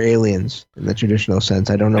if they were aliens in the traditional sense.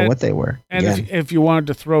 I don't know what they were. And if you wanted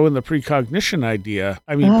to throw in the precognition idea,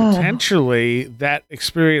 I mean, potentially that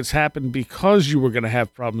experience happened because you were going to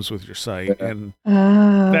have problems with your sight, and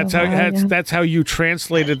that's how you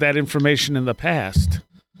translated that information in the past.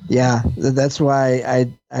 Yeah, that's why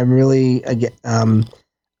I'm really I'm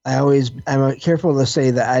careful to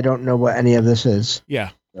say that I don't know what any of this is. Yeah,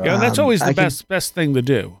 that's always the best thing to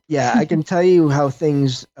do. Yeah, I can tell you how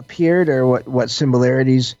things appeared or what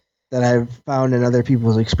similarities that I've found in other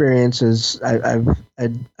people's experiences. I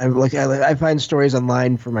find stories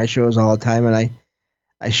online for my shows all the time, and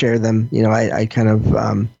I share them. I kind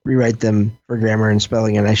of rewrite them for grammar and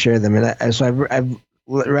spelling, and I share them. And so I've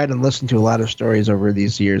read and listened to a lot of stories over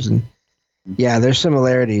these years, and there's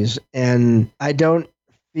similarities, and I don't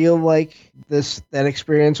feel like that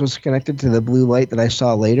experience was connected to the blue light that I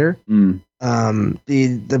saw later.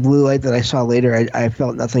 The blue light that I saw later, I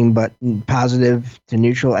felt nothing but positive to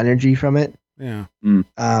neutral energy from it.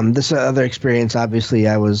 This other experience, obviously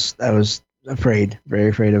I was afraid, very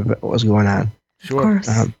afraid of what was going on. Sure.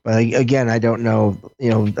 But again, I don't know,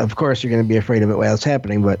 of course you're going to be afraid of it while it's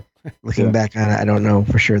happening, but looking back on it, I don't know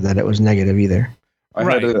for sure that it was negative either. I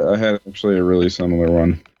had actually a really similar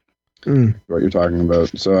one. What you're talking about.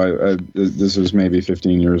 So this was maybe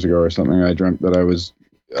 15 years ago or something. I dreamt that I was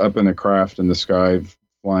up in a craft in the sky,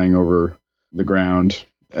 flying over the ground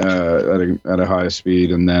at a high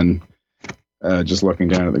speed, and then just looking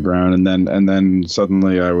down at the ground, and then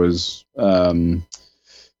suddenly I was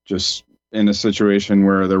just in a situation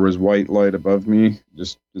where there was white light above me,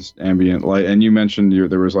 just ambient light. And you mentioned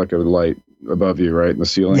there was like a light above you, right, in the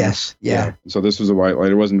ceiling? Yes, yeah. So this was a white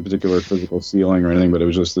light. It wasn't a particular physical ceiling or anything, but it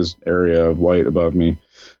was just this area of white above me.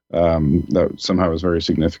 That somehow was a very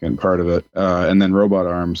significant part of it. And then robot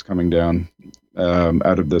arms coming down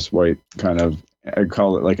out of this white kind of, I'd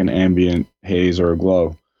call it like an ambient haze or a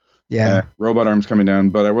glow. Yeah. Robot arms coming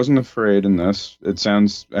down, but I wasn't afraid in this. It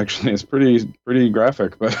sounds actually it's pretty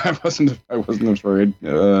graphic, but I wasn't afraid.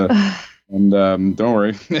 And don't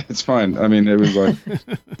worry, it's fine. I mean, it was like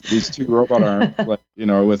these two robot arms, like,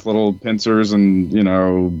 with little pincers and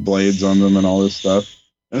blades on them and all this stuff.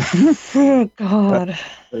 Oh God!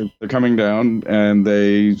 They're coming down and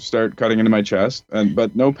they start cutting into my chest,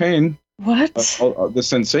 but no pain. What? The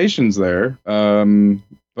sensations there.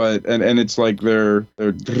 But and it's like they're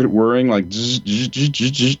whirring like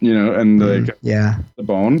and like the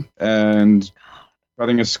bone and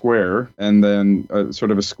cutting a square, and then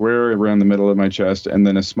sort of a square around the middle of my chest, and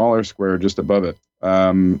then a smaller square just above it.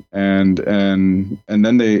 And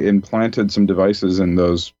then they implanted some devices in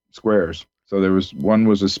those squares. So one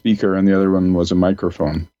was a speaker and the other one was a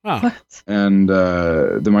microphone. Oh. What? And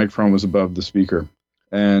the microphone was above the speaker.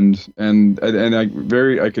 And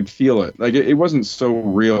I could feel it. Like it wasn't so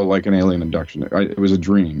real like an alien abduction. It was a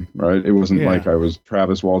dream, right? It wasn't like I was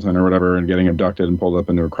Travis Walton or whatever and getting abducted and pulled up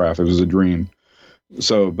into a craft. It was a dream.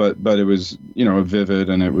 So, but it was, vivid,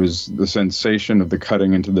 and it was the sensation of the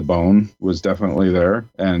cutting into the bone was definitely there.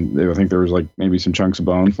 And I think there was like maybe some chunks of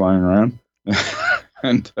bone flying around.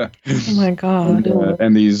 And oh my God!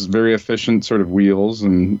 And these very efficient sort of wheels,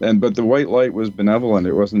 but the white light was benevolent.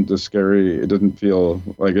 It wasn't just scary. It didn't feel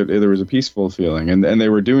like it. There was a peaceful feeling, and they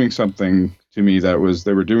were doing something to me they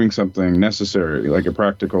were doing something necessary, like a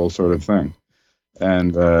practical sort of thing,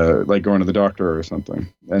 and like going to the doctor or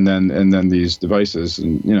something. And then these devices,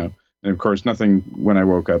 and of course nothing. When I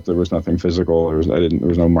woke up, there was nothing physical. There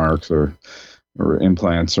was no marks or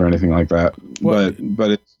implants or anything like that. But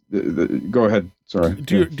it's. Go ahead. Sorry.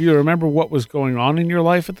 Do you remember what was going on in your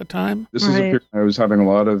life at the time? This is a period I was having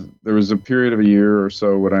there was a period of a year or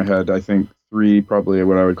so when I had, I think, 3 probably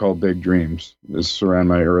what I would call big dreams. This is around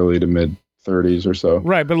my early to mid 30s or so.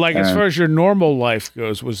 Right, but as far as your normal life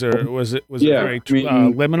goes, was it very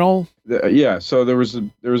liminal? Yeah, so there was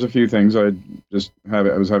a few things. I was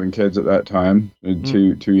having kids at that time,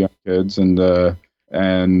 two young kids, and had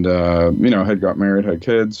got married, had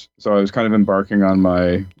kids. So I was kind of embarking on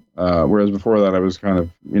my whereas before that I was kind of,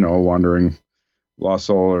 a wandering lost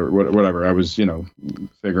soul or whatever. I was,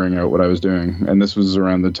 figuring out what I was doing. And this was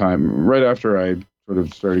around the time, right after I sort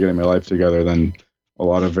of started getting my life together, then a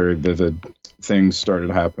lot of very vivid things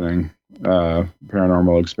started happening,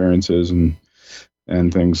 paranormal experiences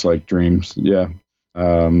and things like dreams. Yeah.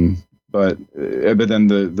 But then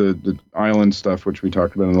the island stuff, which we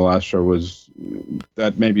talked about in the last show,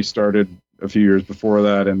 that maybe started a few years before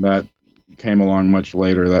that, and that came along much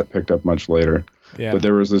later. That picked up much later. Yeah. But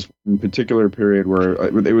there was this particular period where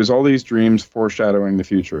it was all these dreams foreshadowing the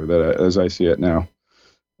future, that as I see it now.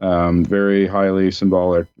 Very highly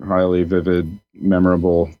symbolic, highly vivid,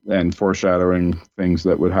 memorable, and foreshadowing things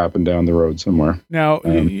that would happen down the road somewhere. Now,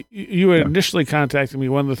 you had initially contacted me.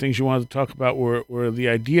 One of the things you wanted to talk about were the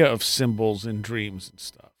idea of symbols in dreams and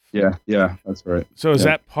stuff. Yeah, that's right. So is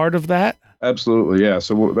that part of that? Absolutely, yeah.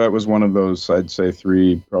 So that was one of those, I'd say,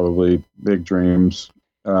 3 probably big dreams.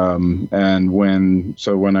 And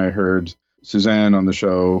when I heard Suzanne on the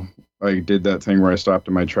show, I did that thing where I stopped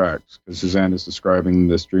in my tracks, because Suzanne is describing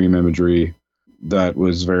this dream imagery that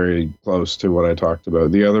was very close to what I talked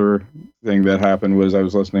about. The other thing that happened was I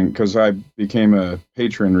was listening, because I became a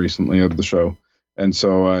patron recently of the show. And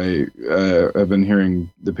so I've been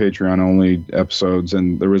hearing the Patreon-only episodes,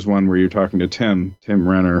 and there was one where you're talking to Tim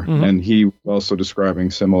Renner, and he was also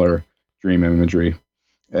describing similar dream imagery.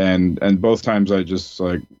 And both times I just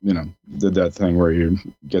did that thing where you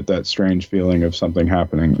get that strange feeling of something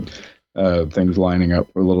happening, things lining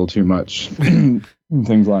up a little too much,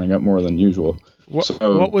 things lining up more than usual.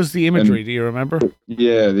 What was the imagery? Do you remember?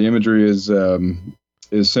 Yeah, the imagery is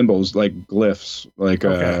symbols, like glyphs, like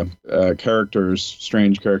characters,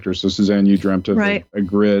 strange characters. So Suzanne, you dreamt of a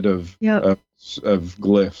grid of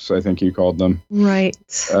glyphs, I think you called them. Right.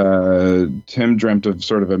 Tim dreamt of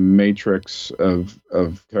sort of a matrix of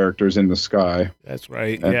characters in the sky. That's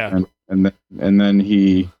right. And then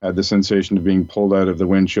he had the sensation of being pulled out of the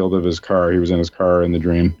windshield of his car. He was in his car in the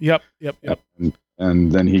dream. Yep.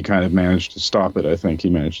 And then he kind of managed to stop it. I think he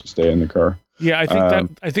managed to stay in the car. Yeah,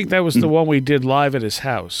 I think that was the one we did live at his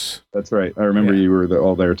house. That's right. I remember you were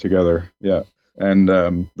all there together. Yeah. And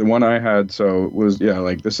the one I had, was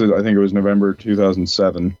I think it was November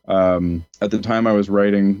 2007. At the time I was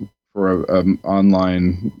writing for an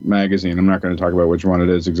online magazine. I'm not going to talk about which one it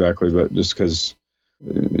is exactly, but just because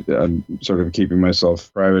I'm sort of keeping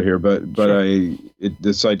myself private here, but Sure.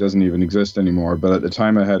 the site doesn't even exist anymore. But at the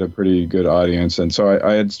time, I had a pretty good audience, and so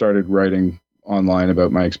I had started writing online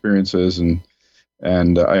about my experiences,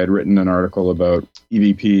 and I had written an article about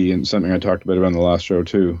EVP and something I talked about on the last show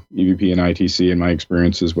too, EVP and ITC and my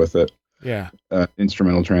experiences with it. Yeah.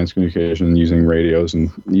 Instrumental transcommunication using radios and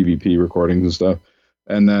EVP recordings and stuff.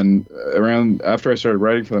 And then around after I started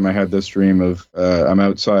writing for them, I had this dream of I'm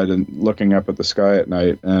outside and looking up at the sky at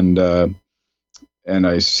night, and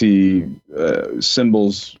I see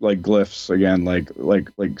symbols like glyphs again,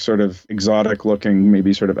 like sort of exotic looking,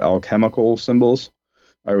 maybe sort of alchemical symbols.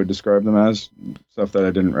 I would describe them as stuff that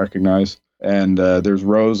I didn't recognize. And there's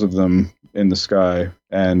rows of them in the sky.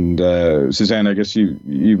 And Suzanne, I guess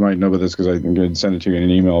you might know about this because I think I'd sent it to you in an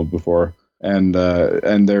email before. And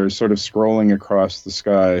they're sort of scrolling across the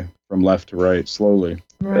sky from left to right slowly,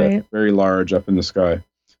 Right. very large up in the sky.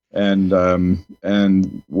 And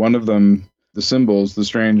one of them, the symbols,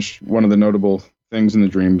 one of the notable things in the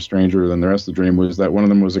dream, stranger than the rest of the dream, was that one of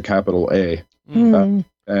them was a capital A. Mm.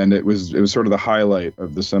 And it was sort of the highlight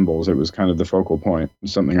of the symbols. It was kind of the focal point,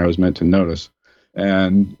 something I was meant to notice.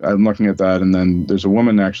 And I'm looking at that, and then there's a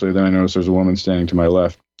woman actually. Then I notice there's a woman standing to my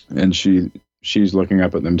left, and she's looking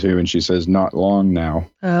up at them too, and she says, "Not long now."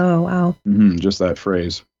 Oh, wow. Just that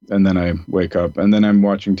phrase. And then I wake up, and then I'm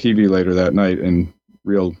watching TV later that night in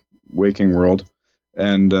real waking world,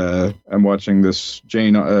 and I'm watching this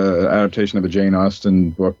Jane adaptation of a Jane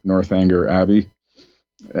Austen book, Northanger Abbey,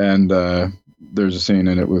 and there's a scene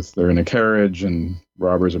in it with they're in a carriage and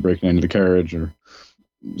robbers are breaking into the carriage or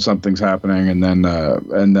something's happening, and then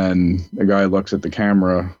a guy looks at the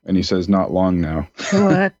camera and he says, "Not long now."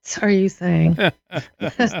 What are you saying?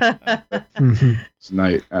 It's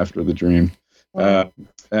night after the dream. Wow.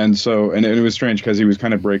 And it was strange because he was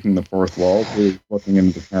kind of breaking the fourth wall. He was looking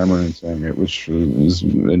into the camera and saying it, which was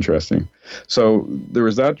interesting. So there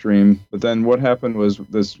was that dream. But then what happened was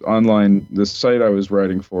this site I was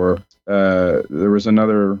writing for, there was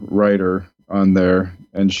another writer on there,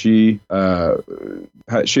 and she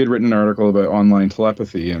had written an article about online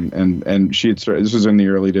telepathy, and she had started, this was in the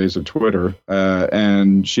early days of Twitter,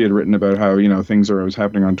 and she had written about how, things was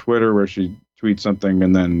happening on Twitter where she tweets something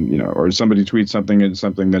and then, or somebody tweets something and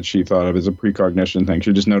something that she thought of as a precognition thing.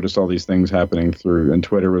 She just noticed all these things happening and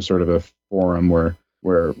Twitter was sort of a forum where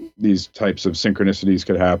these types of synchronicities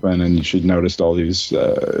could happen, and she'd noticed all these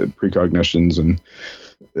precognitions and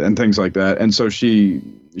things like that. And so she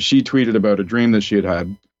tweeted about a dream that she had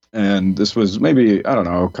had, and this was maybe, I don't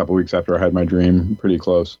know, a couple weeks after I had my dream, pretty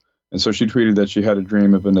close. And so she tweeted that she had a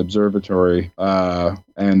dream of an observatory,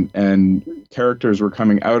 and characters were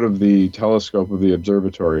coming out of the telescope of the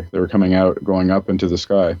observatory. They were coming out, going up into the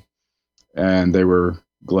sky, and they were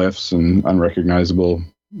glyphs and unrecognizable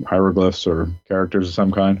hieroglyphs or characters of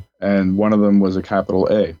some kind. And one of them was a capital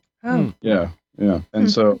A. Oh. Yeah. And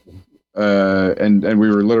so, and we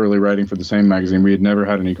were literally writing for the same magazine. We had never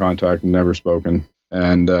had any contact, never spoken,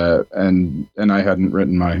 and I hadn't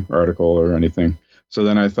written my article or anything. So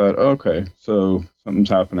then I thought, okay, so something's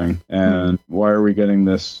happening, and why are we getting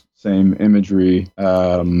this same imagery?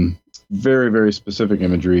 Very, very specific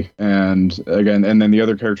imagery, and then the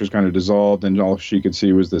other characters kind of dissolved, and all she could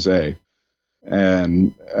see was this A.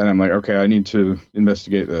 And I'm like, okay, I need to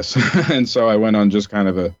investigate this. And so I went on just kind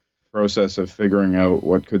of a process of figuring out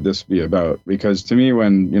what could this be about, because to me,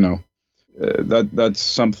 when that's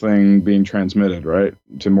something being transmitted, right,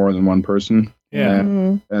 to more than one person. Yeah.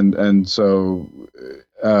 And so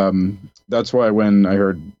that's why when I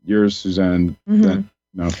heard yours, Suzanne, then,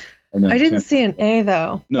 I didn't see an A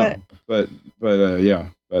though. No, but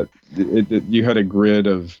you had a grid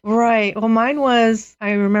of. Right. Well, mine was,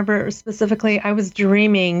 I remember specifically, I was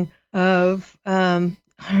dreaming of, I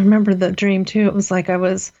remember the dream too. It was like there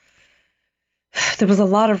was a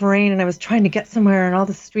lot of rain and I was trying to get somewhere and all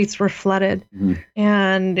the streets were flooded,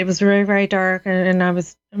 and it was very, very dark, and it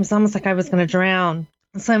was almost like I was going to drown.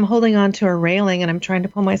 So I'm holding on to a railing and I'm trying to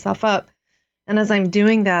pull myself up. And as I'm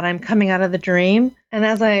doing that, I'm coming out of the dream. And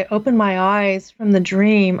as I open my eyes from the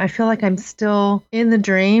dream, I feel like I'm still in the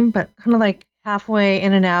dream, but kind of like halfway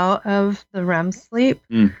in and out of the REM sleep.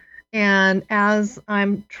 And as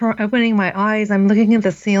I'm opening my eyes, I'm looking at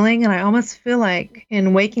the ceiling, and I almost feel like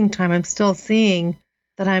in waking time, I'm still seeing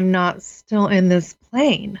that I'm not still in this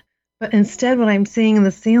plane. But instead, what I'm seeing in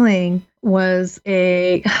the ceiling was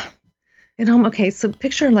so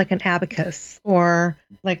picture like an abacus, or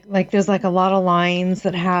like there's like a lot of lines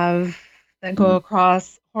that go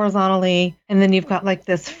across horizontally, and then you've got like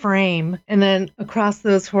this frame, and then across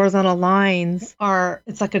those horizontal lines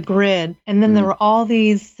it's like a grid, and then there were all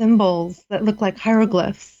these symbols that look like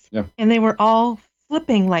hieroglyphs, and they were all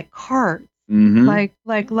flipping like cards. Mm-hmm.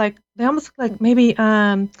 Like they almost look like maybe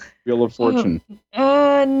Wheel of Fortune.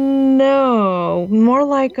 no, more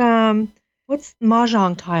like what's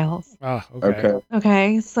mahjong tiles. Ah, okay. Okay.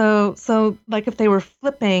 Okay, so like if they were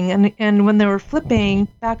flipping and when they were flipping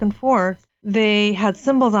back and forth, they had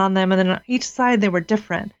symbols on them, and then on each side they were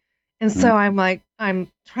different. And so I'm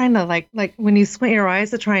trying to like when you squint your eyes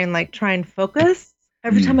to try and focus.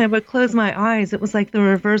 Every time I would close my eyes, it was like the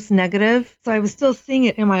reverse negative. So I was still seeing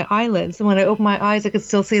it in my eyelids. And when I opened my eyes, I could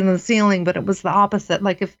still see it in the ceiling, but it was the opposite.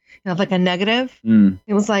 Like if like a negative,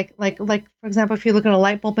 it was like for example, if you look at a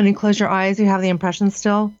light bulb and you close your eyes, you have the impression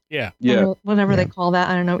still. Yeah. Yeah. Whatever they call that.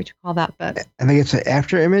 I don't know what you call that, but I think it's an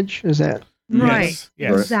after image. Is that? right.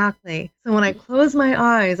 Yes. Exactly. So when I close my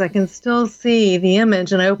eyes, I can still see the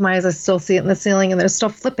image, and I open my eyes, I still see it in the ceiling, and they're still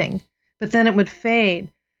flipping. But then it would fade.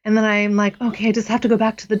 And then I'm like, okay, I just have to go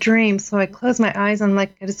back to the dream. So I close my eyes. And I'm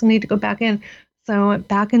like, I just need to go back in. So I went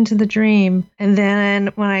back into the dream. And then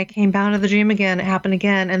when I came out of the dream again, it happened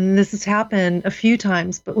again. And this has happened a few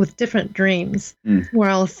times, but with different dreams, where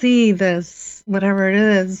I'll see this, whatever it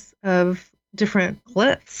is, of different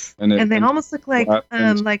glyphs. And they almost look like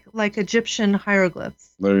Egyptian hieroglyphs.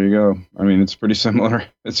 There you go. I mean, it's pretty similar.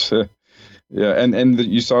 It's yeah, and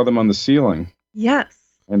you saw them on the ceiling. Yes.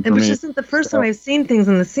 And Which isn't the first time I've seen things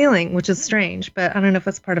in the ceiling, which is strange, but I don't know if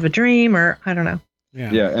that's part of a dream or I don't know.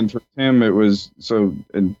 Yeah, and for Tim, it was so,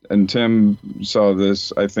 and Tim saw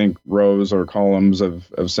this, I think, rows or columns of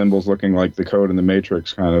symbols looking like the code in the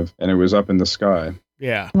Matrix, kind of, and it was up in the sky.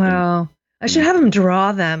 Yeah. Wow. I should have him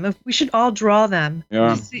draw them. We should all draw them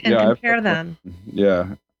and compare them. Yeah.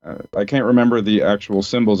 I can't remember the actual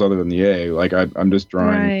symbols other than the A. Like, I'm just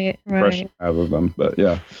drawing impression I have of them, but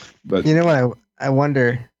yeah. But you know what I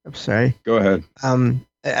wonder. I'm sorry. Go ahead.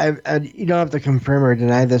 I you don't have to confirm or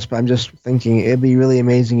deny this, but I'm just thinking it'd be really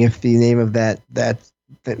amazing if the name of that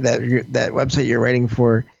website you're writing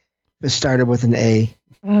for was started with an A.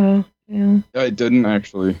 Oh, yeah. I didn't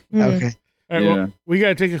actually. Okay. All right, well, we got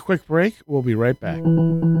to take a quick break. We'll be right back.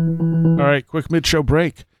 All right, quick mid-show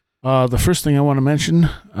break. The first thing I want to mention,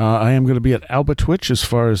 I am going to be at Alba Twitch as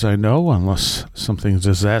far as I know, unless something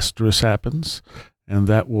disastrous happens. And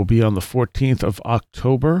that will be on the 14th of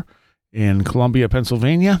October in Columbia,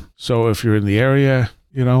 Pennsylvania. So if you're in the area,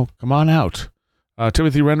 come on out.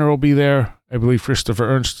 Timothy Renner will be there. I believe Christopher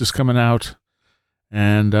Ernst is coming out.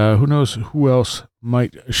 And who knows who else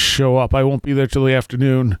might show up. I won't be there till the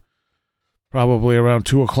afternoon, probably around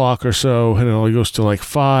 2 o'clock or so, and it only goes to like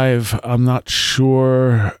 5. I'm not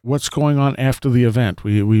sure what's going on after the event.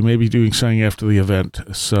 We may be doing something after the event.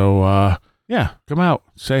 So, come out,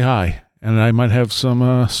 say hi. And I might have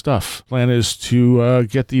some stuff. Plan is to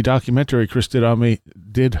get the documentary Chris did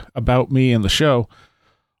about me and the show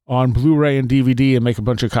on Blu-ray and DVD and make a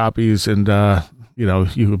bunch of copies. And, you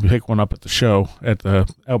can pick one up at the show, at the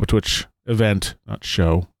Alba Twitch event. Not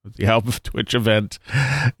show, but the Alba Twitch event,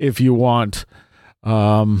 if you want.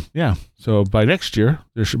 So by next year,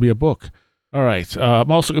 there should be a book. All right.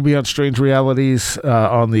 I'm also going to be on Strange Realities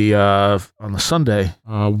on the Sunday,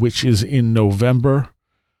 which is in November.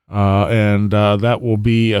 And that will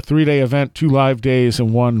be a 3-day event, 2 live days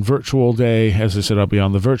and 1 virtual day. As I said, I'll be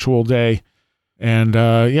on the virtual day. And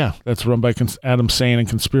that's run by Adam Sane and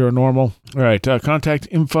Conspiranormal. All right, contact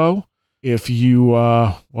info if you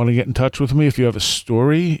want to get in touch with me. If you have a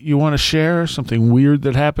story you want to share, something weird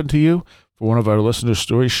that happened to you for one of our listener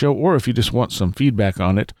stories show, or if you just want some feedback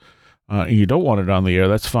on it and you don't want it on the air,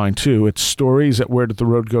 that's fine too. It's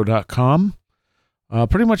stories@wheredidtheroadgo.com.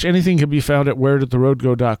 Pretty much anything can be found at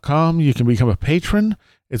wheredidtheroadgo.com. You can become a patron.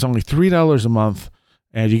 It's only $3 a month,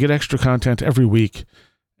 and you get extra content every week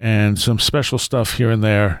and some special stuff here and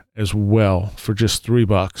there as well for just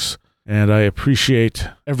 $3. And I appreciate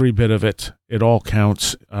every bit of it. It all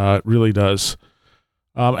counts. It really does.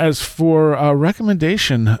 As for a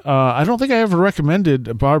recommendation, I don't think I ever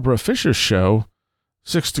recommended Barbara Fisher's show,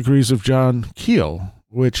 6 Degrees of John Keel,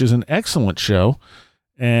 which is an excellent show.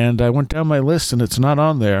 And I went down my list, and it's not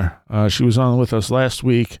on there. She was on with us last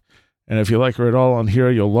week, and if you like her at all on here,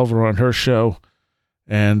 you'll love her on her show.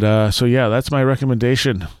 And that's my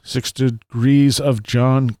recommendation, 6 Degrees of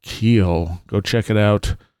John Keel. Go check it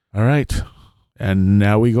out. All right, and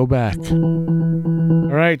now we go back.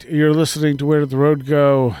 All right, you're listening to Where Did the Road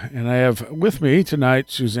Go? And I have with me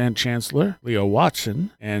tonight Suzanne Chancellor, Leo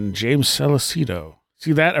Watson, and James Salacito.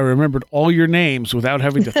 See that? I remembered all your names without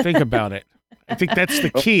having to think about it. I think that's the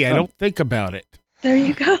key. I don't think about it. There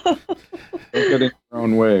you go. Don't get in your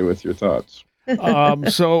own way with your thoughts.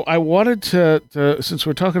 So I wanted to, since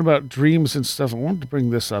we're talking about dreams and stuff, I wanted to bring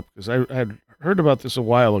this up because I had heard about this a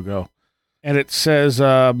while ago. And it says,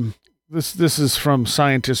 this is from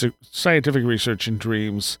scientific research in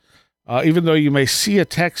dreams. Even though you may see a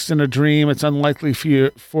text in a dream, it's unlikely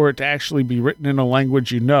for it to actually be written in a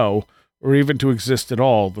language you know, or even to exist at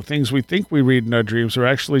all. The things we think we read in our dreams are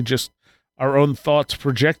actually just our own thoughts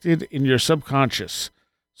projected in your subconscious.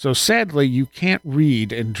 So sadly, you can't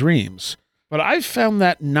read in dreams. But I've found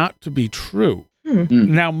that not to be true.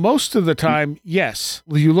 Now, most of the time, yes,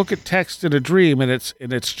 you look at text in a dream and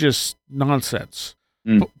it's just nonsense.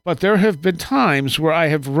 But there have been times where I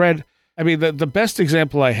have read, I mean, the best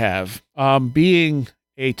example I have, being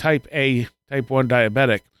a type 1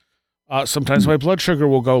 diabetic, sometimes my blood sugar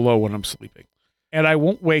will go low when I'm sleeping. And I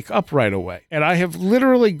won't wake up right away. And I have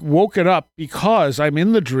literally woken up because I'm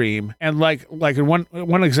in the dream. And like in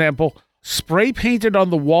one example, spray painted on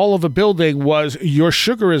the wall of a building was, "Your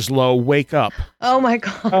sugar is low, wake up." Oh my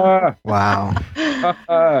God. Wow.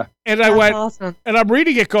 And I went, Awesome. and I'm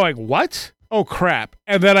reading it going, what? Oh, crap.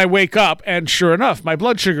 And then I wake up, and sure enough, my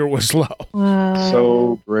blood sugar was low. Wow.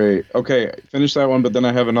 So great. Okay, finish that one, but then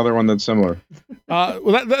I have another one that's similar.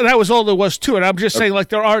 Well, that was all there was to it. I'm just saying, like,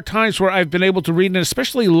 there are times where I've been able to read, and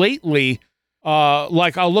especially lately,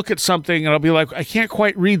 like, I'll look at something, and I'll be like, I can't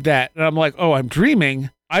quite read that. And I'm like, oh, I'm dreaming.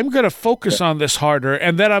 I'm going to focus on this harder,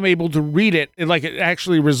 and then I'm able to read it, and, like, it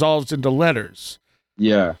actually resolves into letters.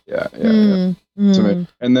 Yeah. So,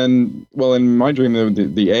 and then, well, in my dream,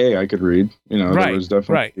 the A I could read. You know, Right, there was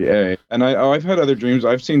definitely right. the A. And I've had other dreams.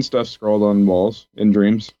 I've seen stuff scrawled on walls in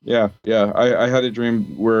dreams. Yeah. I had a dream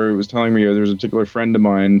where it was telling me there's a particular friend of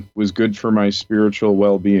mine was good for my spiritual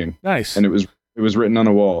well-being, Nice. and it was written on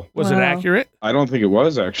a wall. Was it Wow. accurate? I don't think it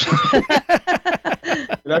was actually.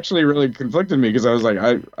 It actually really conflicted me because I was like,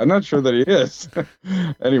 I'm not sure that he is.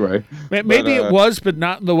 Anyway, Maybe it was, but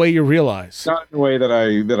not in the way you realize. not in the way that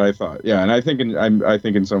I thought. Yeah, and I think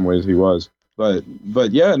in some ways he was. But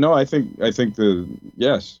yeah, no, I think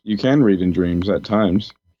yes, you can read in dreams at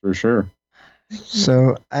times for sure.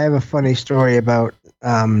 So I have a funny story about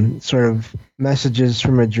sort of messages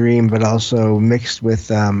from a dream, but also mixed with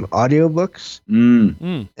audiobooks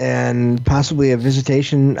and possibly a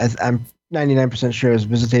visitation. I'm 99% sure it was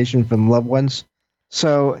visitation from loved ones.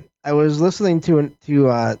 So I was listening to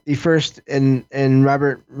the first in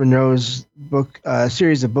Robert Monroe's book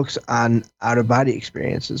series of books on out-of-body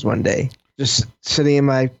experiences one day. Just sitting in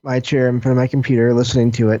my chair in front of my computer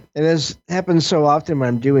listening to it. And as happens so often when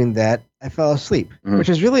I'm doing that, I fell asleep, which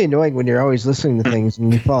is really annoying when you're always listening to things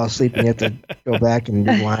and you fall asleep and you have to go back and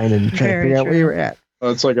rewind and try to figure out where you were at.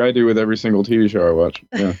 Well, it's like I do with every single TV show I watch.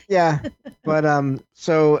 Yeah. Yeah. But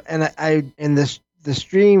so and I in this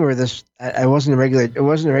dream or this it wasn't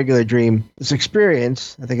a regular dream. This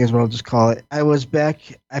experience, I think is what I'll just call it.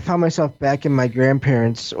 I found myself back in my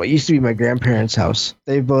grandparents', what used to be my grandparents' house.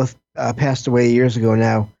 They've both passed away years ago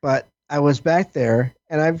now. But I was back there,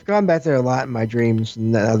 and I've gone back there a lot in my dreams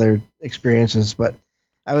and other experiences, but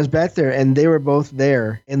I was back there, and they were both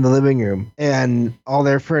there in the living room, and all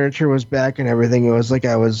their furniture was back and everything. It was like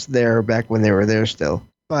I was there back when they were there still.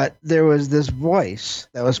 But there was this voice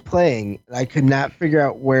that was playing, and I could not figure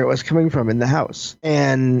out where it was coming from in the house.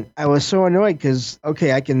 And I was so annoyed because,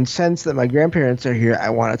 okay, I can sense that my grandparents are here. I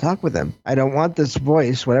want to talk with them. I don't want this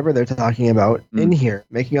voice, whatever they're talking about, in here,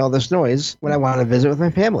 making all this noise when I want to visit with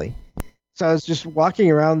my family. So I was just walking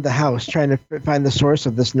around the house trying to find the source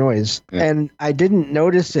of this noise. Yeah. And I didn't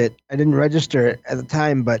notice it. I didn't register it at the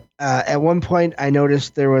time. But at one point, I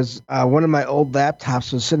noticed there was one of my old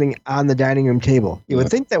laptops was sitting on the dining room table. You would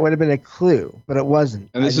think that would have been a clue, but it wasn't.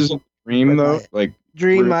 And this is a dream, though? Like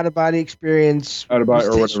dream, out-of-body experience, out-of-body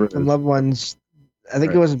or whatever from loved ones. I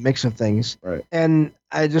think it was a mix of things. Right. And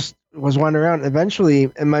I just was wandering around. Eventually,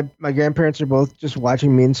 and my grandparents are both just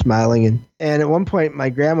watching me and smiling. And at one point, my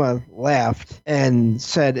grandma laughed and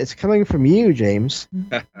said, "It's coming from you, James."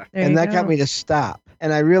 And that got me to stop.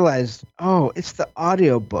 And I realized, oh, it's the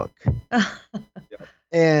audiobook.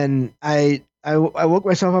 And I woke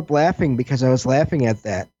myself up laughing because I was laughing at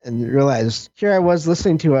that and realized here I was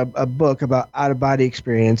listening to a book about out-of-body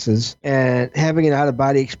experiences and having an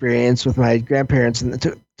out-of-body experience with my grandparents, and it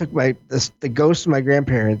took the ghost of my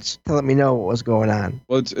grandparents to let me know what was going on.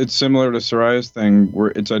 Well, it's similar to Soraya's thing where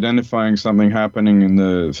it's identifying something happening in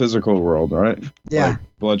the physical world, right? Yeah. Like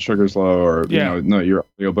blood sugar's low, or your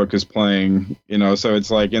audiobook is playing, so it's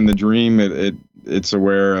like in the dream it's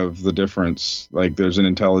aware of the difference. Like there's an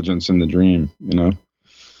intelligence in the dream,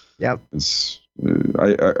 Yep. It's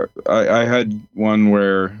I had one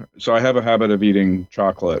where, so I have a habit of eating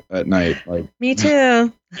chocolate at night. Like me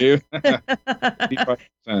too. You? 85%.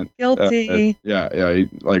 Guilty. Yeah.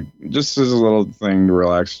 Like just as a little thing to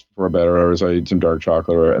relax before bed or whatever. So I eat some dark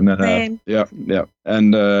chocolate, and then Same. yeah,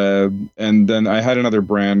 and then I had another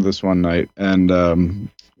brand this one night, and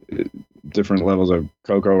different levels of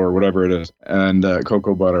cocoa or whatever it is, and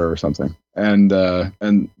cocoa butter or something, and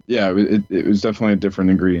yeah, it was definitely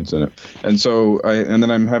different ingredients in it, and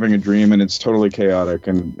then I'm having a dream, and it's totally chaotic,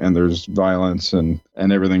 and there's violence, and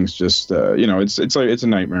everything's just it's like it's a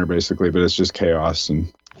nightmare basically, but it's just chaos,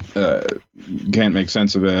 and you can't make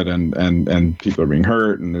sense of it, and people are being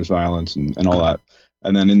hurt, and there's violence, and all that,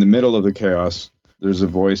 and then in the middle of the chaos, there's a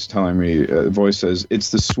voice telling me. A voice says,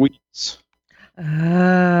 "It's the sweets."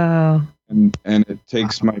 Oh. And it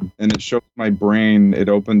shows my brain. It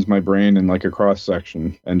opens my brain in like a cross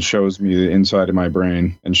section and shows me the inside of my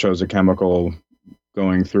brain and shows a chemical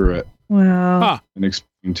going through it. Wow. Huh. And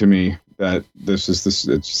explaining to me that it's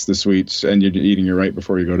the sweets, and you're eating it right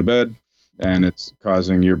before you go to bed, and it's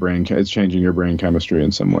causing your brain. It's changing your brain chemistry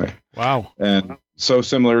in some way. Wow. And so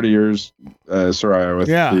similar to yours, Soraya, with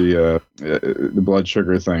the blood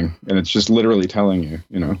sugar thing, and it's just literally telling you,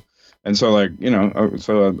 And so, like,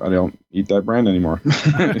 so I don't eat that brand anymore.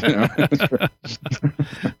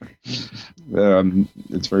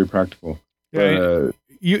 It's very practical. Yeah, But,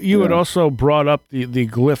 you had also brought up the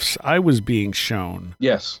glyphs I was being shown.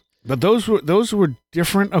 yes. But those were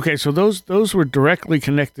different. Okay, so those were directly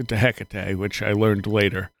connected to Hecate, which I learned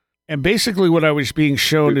later. And basically what I was being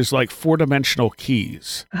shown is like 4-dimensional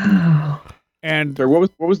keys. Oh. And So what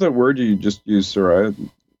was that word you just used, Soraya?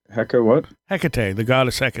 Hecka what? Hecate, the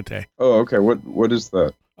goddess Hecate. Oh, okay. What is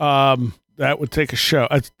that? That would take a show.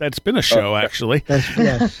 That's been a show, actually.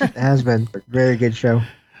 Yes, it has been. Very good show.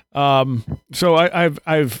 So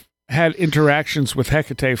I've had interactions with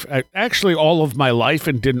Hecate actually all of my life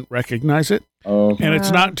and didn't recognize it. Oh, And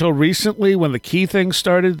it's not until recently when the key thing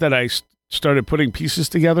started that I started putting pieces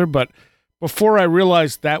together. But before I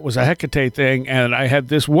realized that was a Hecate thing, and I had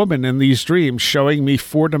this woman in these dreams showing me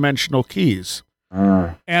 4-dimensional keys.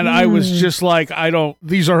 And I was just like,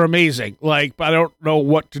 these are amazing. Like, I don't know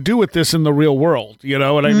what to do with this in the real world. You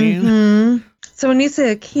know what I mean? Mm-hmm. So when you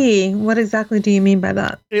say a key, what exactly do you mean by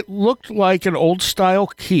that? It looked like an old style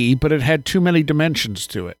key, but it had too many dimensions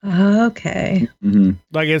to it. Okay. Mm-hmm.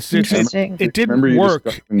 Like Interesting. it didn't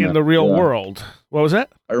work in the real world. What was that?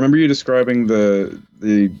 I remember you describing the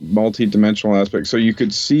multi-dimensional aspect. So you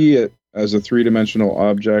could see it as a 3-dimensional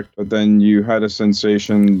object, but then you had a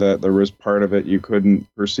sensation that there was part of it you couldn't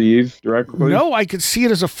perceive directly? No, I could see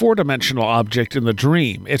it as a 4-dimensional object in the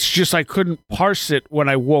dream. It's just I couldn't parse it when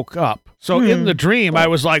I woke up. So in the dream, I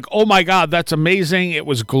was like, oh my God, that's amazing. It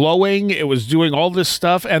was glowing. It was doing all this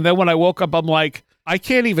stuff. And then when I woke up, I'm like, I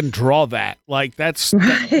can't even draw that. Like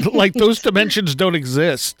like those dimensions don't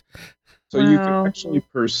exist. So you can actually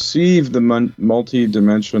perceive the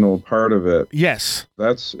multi-dimensional part of it. Yes.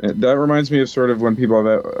 That reminds me of sort of when people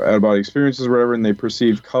have out-of-body experiences or whatever, and they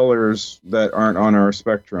perceive colors that aren't on our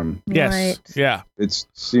spectrum. Yes. Right. Yeah. It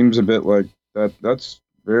seems a bit like that. That's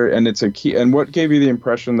very, and it's a key. And what gave you the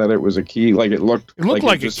impression that it was a key? Like it looked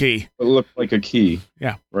like a key. It looked like a key.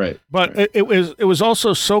 Yeah. Right. But it was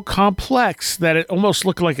also so complex that it almost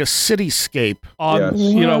looked like a cityscape on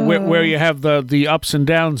Yes. where you have the ups and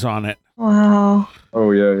downs on it. Wow.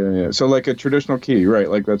 Oh yeah. So like a traditional key, right?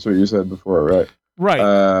 Like that's what you said before, right?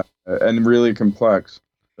 Right. And really complex.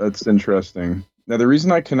 That's interesting. Now, the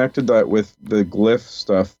reason I connected that with the glyph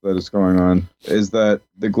stuff that is going on is that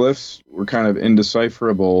the glyphs were kind of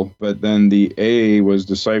indecipherable, but then the A was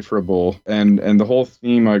decipherable, and the whole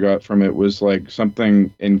theme I got from it was like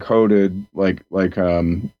something encoded, like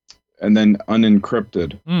and then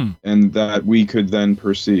unencrypted, and that we could then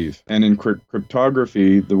perceive. And in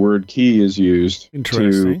cryptography, the word key is used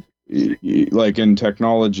Interesting. like in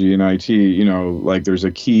technology and IT, like there's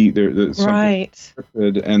a key there's Right.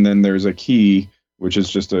 encrypted, and then there's a key, which is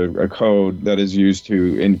just a code that is used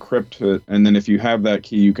to encrypt it. And then if you have that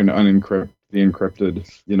key, you can unencrypt the encrypted,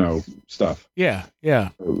 stuff. Yeah.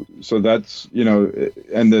 So that's,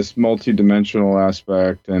 and this multi-dimensional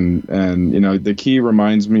aspect, and the key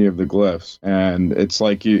reminds me of the glyphs, and it's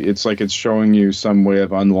like it's showing you some way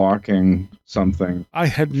of unlocking something. I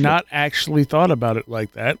had not actually thought about it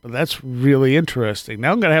like that, but that's really interesting.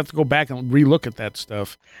 Now I'm going to have to go back and relook at that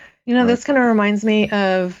stuff. This kind of reminds me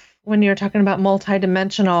of when you're talking about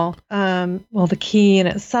multidimensional, the key in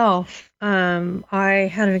itself. I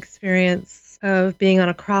had an experience of being on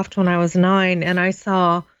a craft when I was 9, and I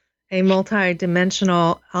saw a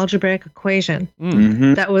multidimensional algebraic equation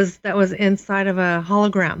Mm-hmm. that was inside of a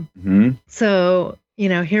hologram. Mm-hmm. So,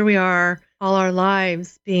 here we are, all our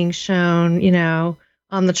lives being shown,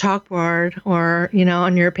 on the chalkboard or,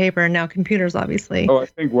 on your paper, and now computers, obviously. Oh, I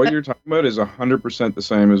think what you're talking about is 100% the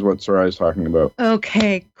same as what Sarai is talking about.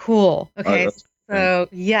 Okay, cool. Okay, so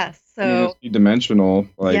yes. So dimensional,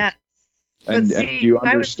 like, yes. and you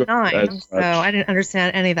understood I was 9, so I didn't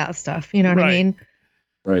understand any of that stuff. You know what I mean?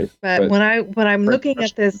 Right. But when I'm looking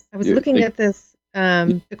at this, I was looking at this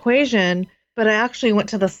equation, but I actually went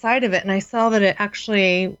to the side of it and I saw that it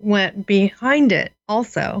actually went behind it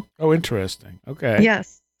also. Oh, interesting. Okay.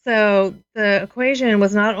 Yes. So the equation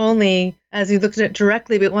was not only as you looked at it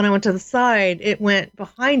directly, but when I went to the side, it went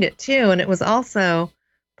behind it too. And it was also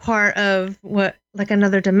part of like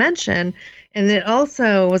another dimension. And it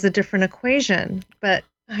also was a different equation, but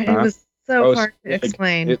it was so hard to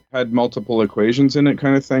explain. It had multiple equations in it,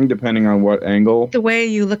 kind of thing, depending on what angle. The way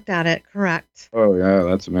you looked at it, correct. Oh, yeah,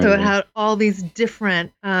 that's amazing. So it had all these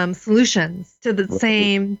different solutions to the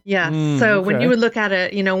same, yes. So when you would look at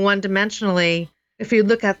it, one-dimensionally, if you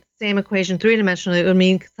look at the same equation three-dimensionally, it would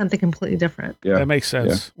mean something completely different. Yeah, that makes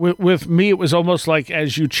sense. Yeah. With me, it was almost like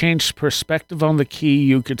as you changed perspective on the key,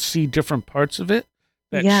 you could see different parts of it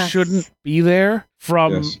that shouldn't be there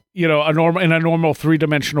from, a normal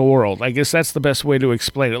three-dimensional world. I guess that's the best way to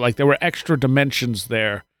explain it. Like there were extra dimensions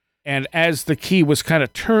there. And as the key was kind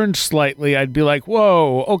of turned slightly, I'd be like,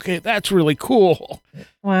 whoa, okay, that's really cool.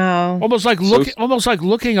 Wow. Almost like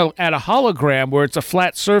looking at a hologram where it's a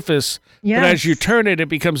flat surface, but as you turn it, it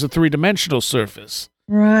becomes a three-dimensional surface.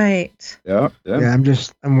 Right. Yeah.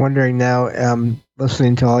 I'm wondering now,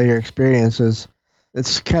 listening to all your experiences,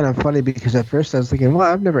 it's kind of funny because at first I was thinking, well,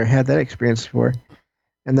 I've never had that experience before.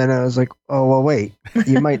 And then I was like, oh, well, wait,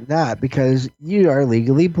 you might not because you are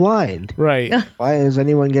legally blind. Right. Why is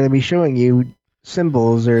anyone going to be showing you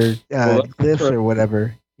symbols or glyphs or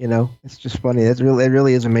whatever? It's just funny. It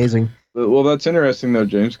really is amazing. Well, that's interesting, though,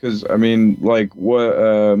 James, because, I mean, like, what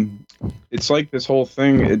it's like this whole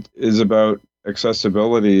thing it is about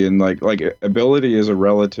accessibility and like ability is a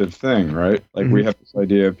relative thing, right? Like we have this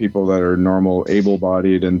idea of people that are normal,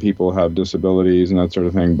 able-bodied, and people have disabilities and that sort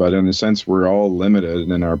of thing. But in a sense, we're all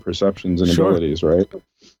limited in our perceptions and abilities, right?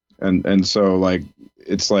 And so like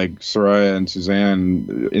it's like Soraya and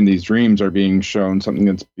Suzanne in these dreams are being shown something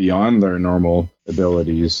that's beyond their normal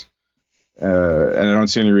abilities. And I don't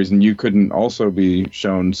see any reason you couldn't also be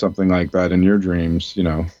shown something like that in your dreams,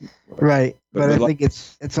 Right. But I think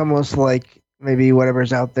it's almost like maybe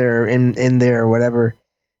whatever's out there in there or whatever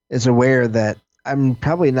is aware that I'm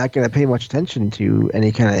probably not going to pay much attention to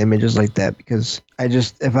any kind of images like that because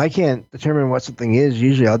if I can't determine what something is,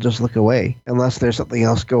 usually I'll just look away unless there's something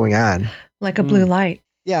else going on. Like a blue light.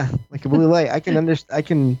 Yeah, like a blue light. I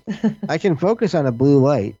can focus on a blue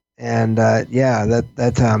light. And and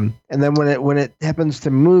then when it happens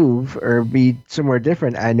to move or be somewhere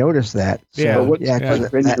different, I notice that. So,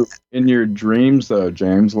 in your dreams, though,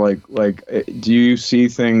 James, like, do you see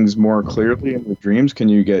things more clearly in the dreams? Can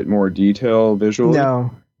you get more detail visually?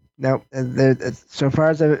 No. So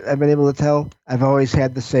far as I've been able to tell, I've always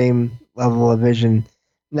had the same level of vision.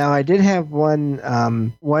 Now, I did have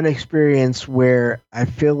one experience where I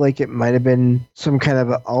feel like it might have been some kind of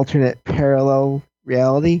an alternate parallel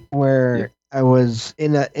reality where I was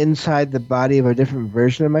inside the body of a different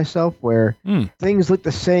version of myself where things looked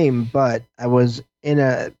the same, but I was in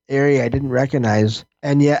an area I didn't recognize,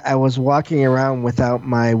 and yet I was walking around without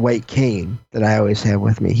my white cane that I always have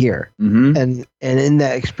with me here. Mm-hmm. And in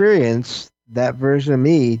that experience, that version of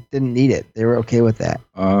me didn't need it. They were okay with that.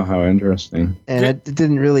 Oh, how interesting. And it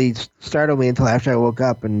didn't really startle me until after I woke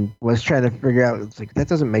up and was trying to figure out, it's like, that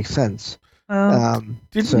doesn't make sense.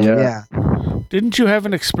 Didn't you have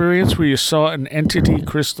an experience where you saw an entity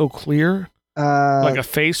crystal clear? Like a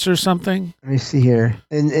face or something? Let me see here.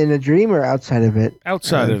 In a dream or outside of it?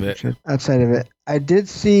 Outside of it. Outside of it. I did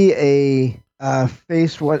see a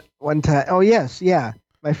face one time. Oh, yes. Yeah.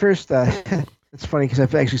 My first... it's funny because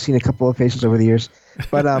I've actually seen a couple of faces over the years.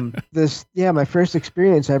 But my first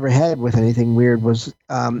experience I ever had with anything weird was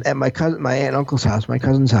at my aunt and uncle's house, my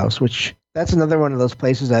cousin's house, which... That's another one of those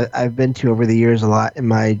places I've been to over the years a lot in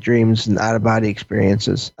my dreams and out-of-body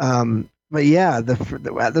experiences. But yeah,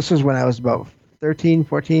 this was when I was about 13,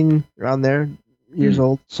 14, around there, years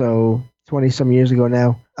old. So 20-some years ago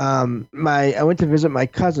now. I went to visit my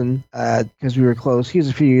cousin because we were close. He was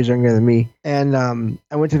a few years younger than me. And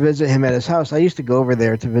I went to visit him at his house. I used to go over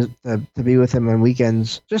there to visit, to be with him on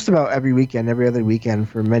weekends, just about every weekend, every other weekend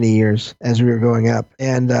for many years as we were growing up.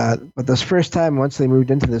 And but this first time, once they moved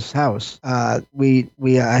into this house, I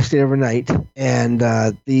stayed overnight, and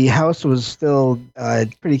the house was still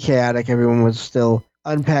pretty chaotic. Everyone was still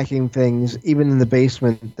unpacking things. Even in the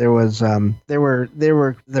basement, there was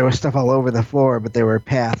stuff all over the floor, but there were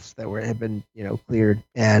paths that had been cleared,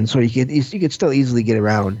 and so you could still easily get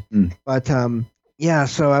around. But yeah,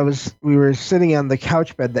 so we were sitting on the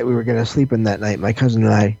couch bed that we were going to sleep in that night, my cousin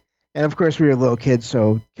and I, and of course we were little kids,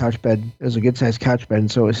 so couch bed, it was a good sized couch bed,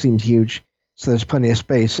 and so it seemed huge. So there's plenty of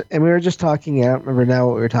space, and we were just talking. I don't remember now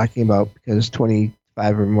what we were talking about because it's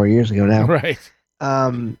 25 or more years ago now. Right.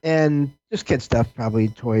 And just kid stuff, probably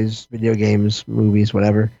toys, video games, movies,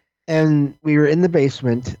 whatever. And we were in the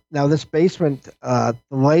basement. Now this basement, the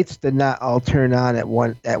lights did not all turn on at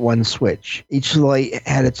one switch. Each light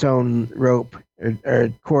had its own rope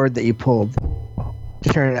or cord that you pulled to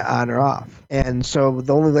turn it on or off. And so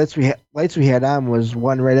the only lights we had on was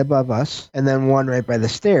one right above us, and then one right by the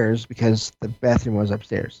stairs because the bathroom was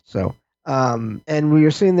upstairs. So. And we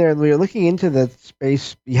were sitting there and we were looking into the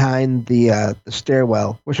space behind the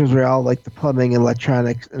stairwell, which was where all like the plumbing and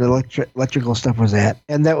electronics and electrical stuff was at.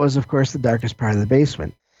 And that was, of course, the darkest part of the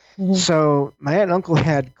basement. Mm-hmm. So my aunt and uncle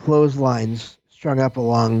had clotheslines strung up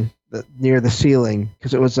along near the ceiling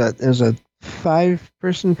because it was a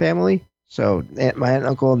 5-person family. So my aunt and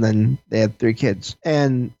uncle, and then they had 3 kids.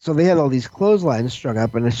 And so they had all these clotheslines strung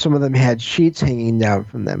up, and some of them had sheets hanging down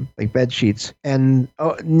from them, like bed sheets. And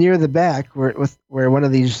near the back, where one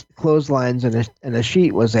of these clotheslines and a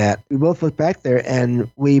sheet was at, we both looked back there, and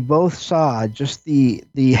we both saw just the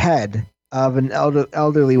head of an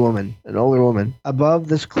elderly woman, an older woman, above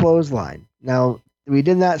this clothesline. Now, we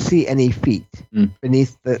did not see any feet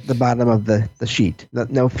beneath the bottom of the sheet.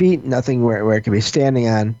 No feet, nothing where it could be standing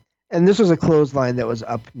on. And this was a clothesline that was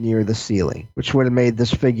up near the ceiling, which would have made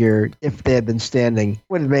this figure, if they had been standing,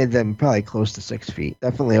 would have made them probably close to 6 feet,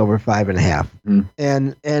 definitely over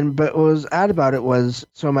 5.5. But what was odd about it was,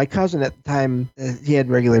 so my cousin at the time, he had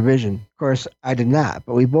regular vision. Of course, I did not,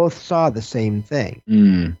 but we both saw the same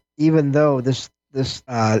thing. Even though this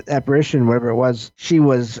apparition, whatever it was, she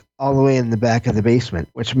was all the way in the back of the basement,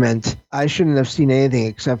 which meant I shouldn't have seen anything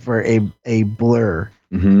except for a blur.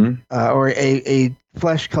 Or a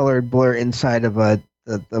flesh-colored blur inside of the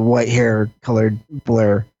white hair-colored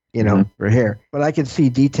blur, her hair. But I could see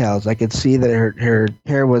details. I could see that her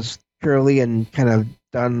hair was curly and kind of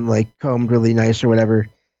done, like combed really nice or whatever.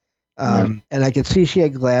 And I could see she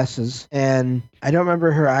had glasses. And I don't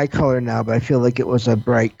remember her eye color now, but I feel like it was a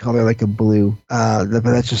bright color, like a blue. But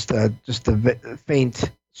that's just a faint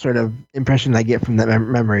sort of impression I get from that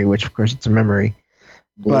memory, which, of course, it's a memory.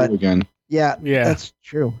 Blue again. Yeah, that's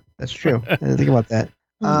true. That's true. I didn't think about that.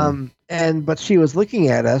 But she was looking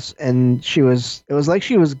at us, and it was like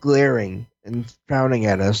she was glaring and frowning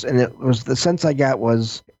at us, and it was the sense I got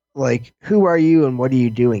was like, who are you and what are you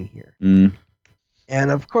doing here?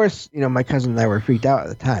 And of course, my cousin and I were freaked out at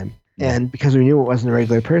the time, and because we knew it wasn't a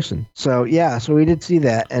regular person. So so we did see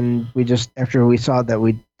that, and we just, after we saw that,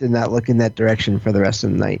 we did not look in that direction for the rest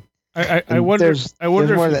of the night. I wonder. There's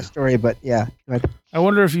more of that story, but yeah. I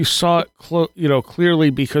wonder if you saw it,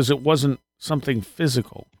 clearly because it wasn't something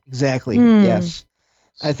physical. Exactly. Yes,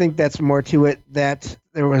 I think that's more to it. That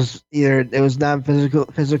there was either it was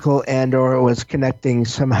physical, and or it was connecting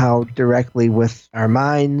somehow directly with our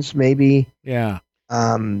minds, maybe. Yeah.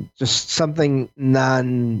 Just something not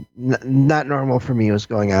normal for me was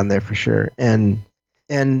going on there for sure, and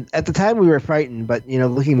at the time we were frightened, but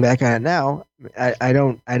looking back on it now, I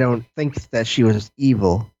don't think that she was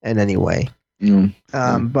evil in any way.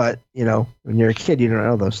 But when you're a kid, you don't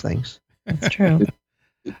know those things. That's true.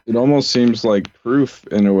 It almost seems like proof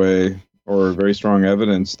in a way, or very strong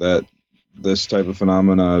evidence that this type of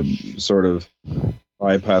phenomena sort of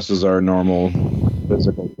bypasses our normal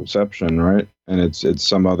physical perception, right? And it's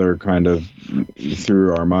some other kind of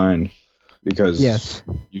through our mind. Because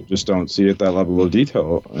you just don't see at that level of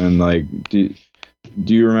detail. And like, do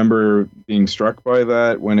you remember being struck by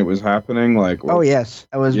that when it was happening? Like, oh yes,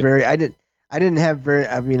 I was I didn't have very.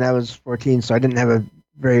 I mean, I was 14, so I didn't have a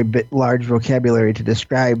very large vocabulary to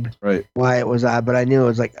describe why it was odd. But I knew it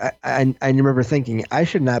was like I remember thinking I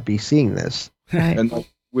should not be seeing this. Right. And like,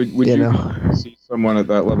 would you see someone at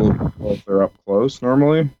that level if they're up close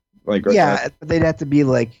normally? Like, but they'd have to be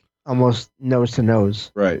like almost nose to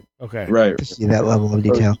nose. Right. Okay. Right. To see that level of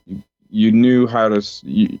detail. So you knew how to.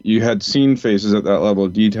 You had seen faces at that level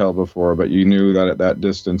of detail before, but you knew that at that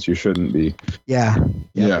distance you shouldn't be. Yeah.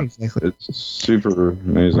 Exactly. It's super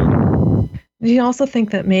amazing. Do you also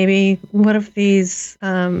think that maybe one of these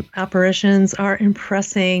apparitions are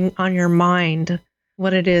impressing on your mind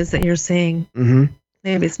what it is that you're seeing?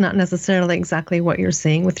 maybe it's not necessarily exactly what you're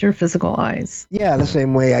seeing with your physical eyes. Yeah, the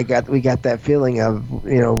same way we got that feeling of,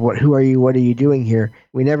 who are you? What are you doing here?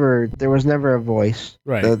 There was never a voice.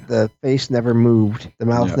 Right. The face never moved. The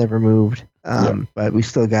mouth never moved. But we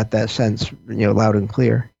still got that sense, loud and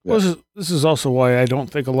clear. Well, this is also why I don't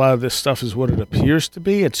think a lot of this stuff is what it appears to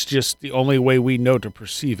be. It's just the only way we know to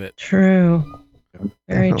perceive it. True.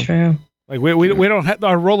 Very true. Like we don't have,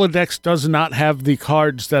 our Rolodex does not have the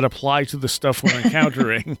cards that apply to the stuff we're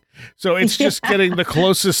encountering. So it's just getting the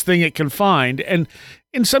closest thing it can find. And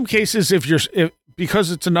in some cases,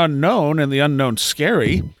 because it's an unknown and the unknown's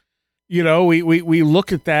scary, we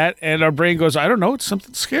look at that and our brain goes, I don't know, it's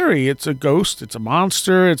something scary. It's a ghost, it's a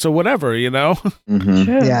monster, it's a whatever, Mm-hmm.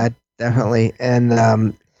 True. Yeah, definitely. And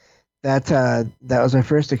that was my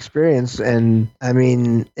first experience, and I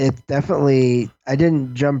mean, it definitely. I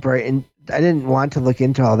didn't jump right in. I didn't want to look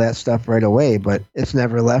into all that stuff right away, but it's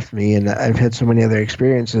never left me, and I've had so many other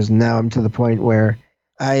experiences. And now I'm to the point where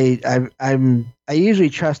I usually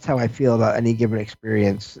trust how I feel about any given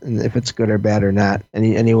experience, and if it's good or bad or not,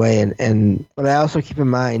 anyway. But I also keep in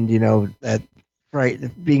mind, that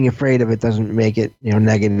being afraid of it doesn't make it,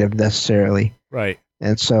 negative necessarily. Right.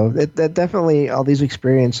 And so that definitely, all these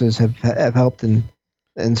experiences have helped and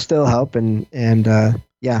still help, and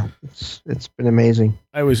it's been amazing.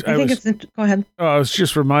 Go ahead. I was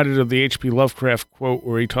just reminded of the H.P. Lovecraft quote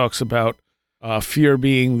where he talks about fear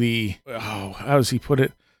being how does he put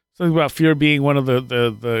it? Something about fear being one of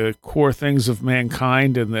the core things of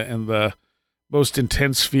mankind, and the most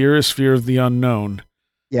intense fear is fear of the unknown.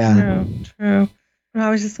 Yeah. True. I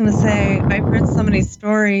was just going to say, I've heard so many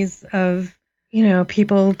stories of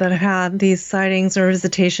people that had these sightings or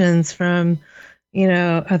visitations from,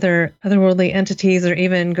 otherworldly entities or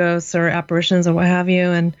even ghosts or apparitions or what have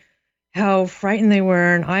you, and how frightened they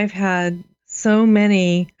were. And I've had so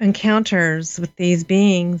many encounters with these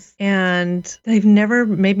beings, and they've never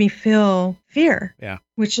made me feel fear. Yeah.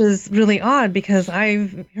 Which is really odd, because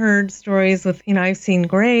I've heard stories with, I've seen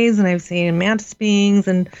greys and I've seen mantis beings,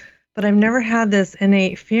 but I've never had this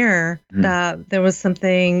innate fear that there was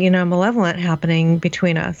something, malevolent happening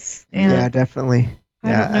between us. And yeah, definitely.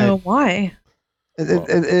 I don't know why. It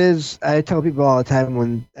is. I tell people all the time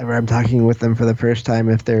whenever I'm talking with them for the first time,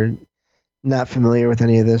 if they're not familiar with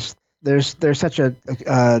any of this, there's such a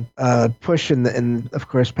push in of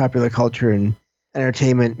course popular culture and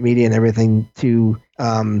entertainment media and everything to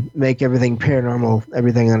make everything paranormal,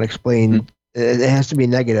 everything unexplained. It has to be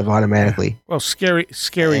negative automatically. Well, scary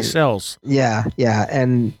sells. Yeah.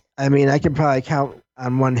 And I mean, I can probably count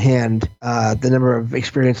on one hand the number of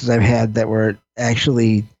experiences I've had that were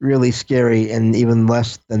actually really scary, and even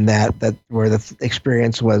less than that where the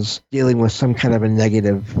experience was dealing with some kind of a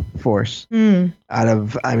negative force. Out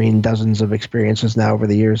of, dozens of experiences now over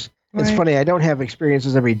the years. It's funny. I don't have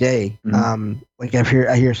experiences every day, like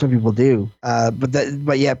I hear some people do.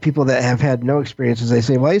 But yeah, people that have had no experiences, they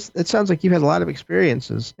say, "Well, it sounds like you've had a lot of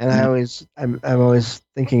experiences." And I'm always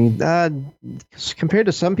thinking, compared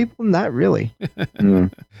to some people, not really.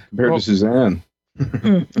 Compared to Suzanne.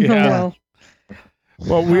 Yeah.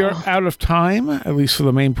 Well, we are out of time, at least for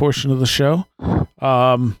the main portion of the show.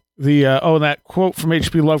 That quote from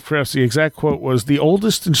H.P. Lovecraft, the exact quote was, "The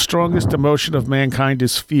oldest and strongest emotion of mankind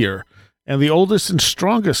is fear, and the oldest and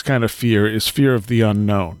strongest kind of fear is fear of the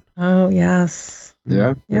unknown." Oh, yes.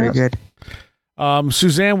 Yeah. Very good.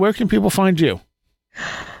 Suzanne, where can people find you?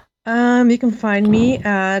 You can find me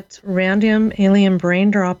at Random Alien Brain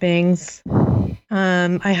Droppings.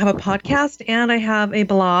 I have a podcast and I have a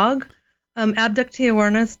blog,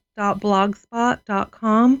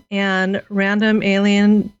 abducteeawareness.blogspot.com and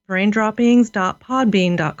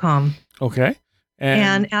randomalienbraindroppings.podbean.com. Okay.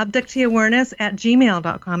 And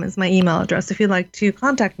abducteeawareness@gmail.com is my email address if you'd like to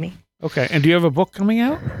contact me. Okay. And do you have a book coming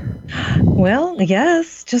out? Well,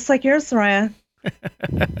 yes, just like yours, Soraya.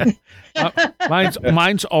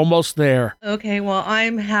 Mine's almost there. Okay, well,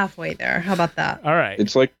 I'm halfway there. How about that? All right.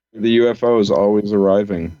 It's like the UFO is always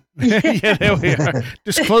arriving. Yeah, there we are.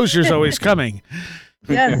 Disclosure's always coming.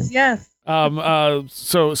 Yes.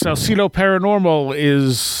 So Salcedo Paranormal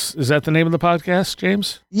is that the name of the podcast,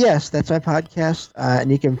 James? Yes, that's my podcast,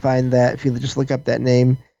 and you can find that if you just look up that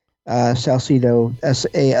name, Salcedo,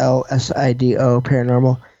 SALSIDO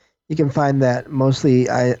Paranormal. You can find that mostly.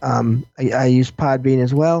 I use Podbean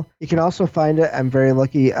as well. You can also find it. I'm very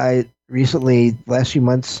lucky. I recently, last few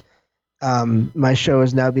months, my show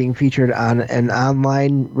is now being featured on an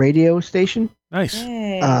online radio station. Nice.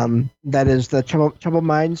 Yay. That is the Trouble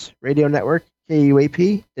Minds Radio Network,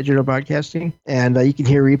 KUAP, Digital Broadcasting. And you can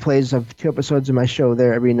hear replays of 2 episodes of my show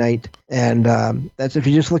there every night. And that's if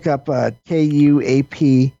you just look up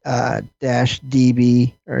KUAP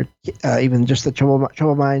 -DB or even just the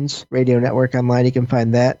Trouble Minds Radio Network online, you can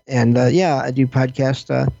find that. And I do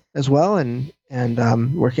podcast as well, and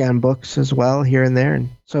working on books as well here and there. And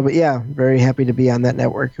so, but yeah, very happy to be on that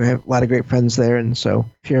network. We have a lot of great friends there. And so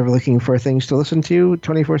if you're ever looking for things to listen to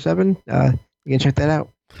 24/7, you can check that out.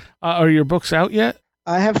 Are your books out yet?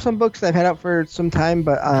 I have some books that I've had out for some time,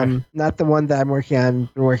 but not the one that I'm working on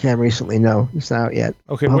recently. No, it's not out yet.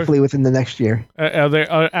 Okay. Hopefully within the next year. Are they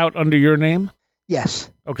out under your name? Yes.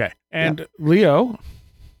 Okay. And Leo?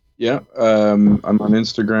 Yeah, I'm on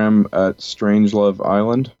Instagram at Strangelove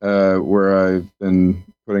Island, where I've been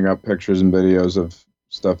putting up pictures and videos of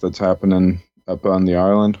stuff that's happening up on the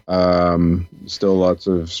island. Still lots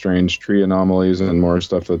of strange tree anomalies and more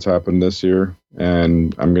stuff that's happened this year.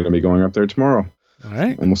 And I'm going to be going up there tomorrow. All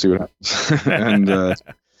right. And we'll see what happens.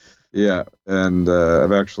 and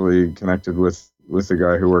I've actually connected with the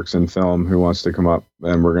guy who works in film who wants to come up,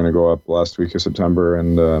 and we're going to go up last week of September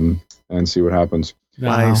and see what happens.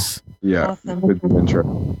 Nice. Yeah. Awesome. Good intro.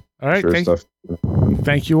 All right. Sure stuff.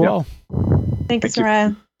 Thank you all. Thank you, Thank you.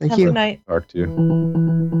 Soraya. Thank Have you. a good night. Talk to you.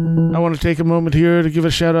 I want to take a moment here to give a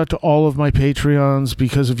shout out to all of my Patreons.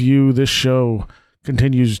 Because of you, this show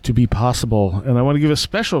continues to be possible. And I want to give a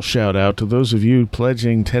special shout out to those of you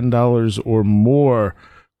pledging $10 or more.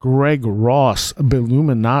 Greg Ross,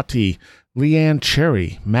 Beluminati, Leanne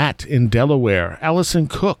Cherry, Matt in Delaware, Allison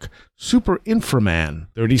Cook, Super Inframan,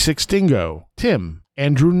 36 Dingo, Tim,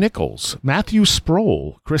 Andrew Nichols, Matthew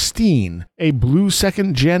Sproul, Christine, a blue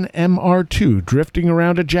second gen MR2 drifting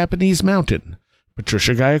around a Japanese mountain,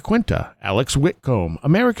 Patricia Giaquinta, Alex Whitcomb,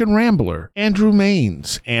 American Rambler, Andrew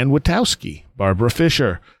Maines, Ann Witowski, Barbara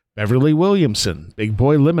Fisher, Beverly Williamson, Big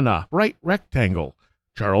Boy Limina, Bright Rectangle,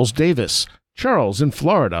 Charles Davis, Charles in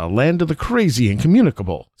Florida, Land of the Crazy and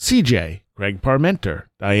Communicable, CJ, Greg Parmenter,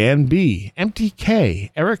 Diane B.,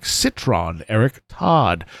 MTK, Eric Citron, Eric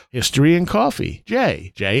Todd, History and Coffee,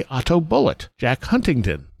 J. Otto Bullitt, Jack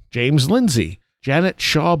Huntington, James Lindsay, Janet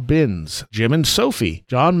Shaw Binns, Jim and Sophie,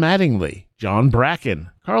 John Mattingly, John Bracken,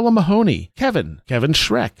 Carla Mahoney, Kevin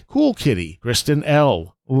Schreck, Cool Kitty, Kristen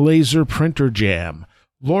L., Laser Printer Jam,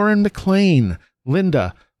 Lauren McLean,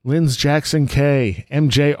 Linda, Linz Jackson K.,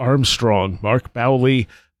 MJ Armstrong, Mark Bowley,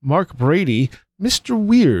 Mark Brady, Mr.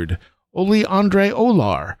 Weird, Oli Andre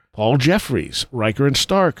Olar, Paul Jeffries, Riker and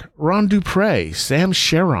Stark, Ron Dupre, Sam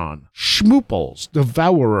Sharon, Schmooples,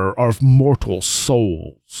 Devourer of Mortal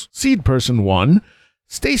Souls, Seed Person 1,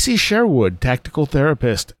 Stacy Sherwood, Tactical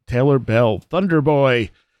Therapist, Taylor Bell, Thunderboy,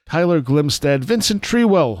 Tyler Glimstead, Vincent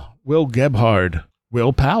Trewell, Will Gebhard,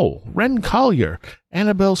 Will Powell, Ren Collier,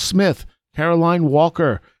 Annabelle Smith, Caroline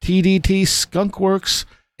Walker, TDT Skunkworks,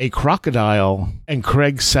 A Crocodile, and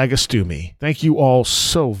Craig Sagastumi. Thank you all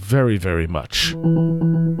so very, very much.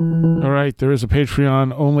 All right, there is a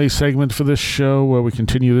Patreon-only segment for this show where we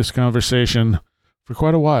continue this conversation for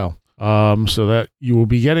quite a while. So that you will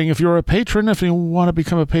be getting, if you're a patron, if you want to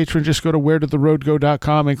become a patron, just go to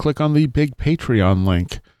wheredidtheroadgo.com and click on the big Patreon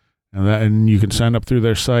link. And you can sign up through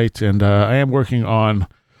their site. And I am working on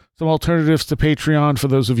some alternatives to Patreon for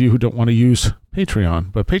those of you who don't want to use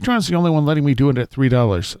Patreon. But Patreon's the only one letting me do it at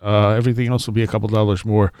 $3. Everything else will be a couple dollars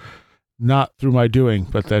more. Not through my doing,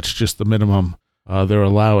 but that's just the minimum they're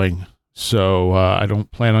allowing. So I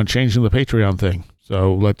don't plan on changing the Patreon thing.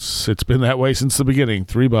 So it's been that way since the beginning,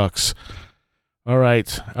 $3. All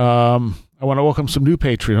right. I want to welcome some new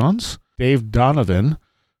Patreons. Dave Donovan,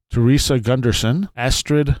 Teresa Gunderson,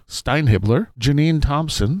 Astrid Steinhibler, Janine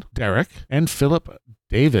Thompson, Derek, and Philip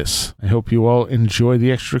Davis. I hope you all enjoy the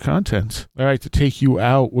extra content. All right, to take you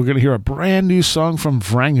out, we're going to hear a brand new song from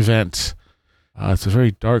Vrangvent. It's a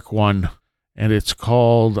very dark one, and it's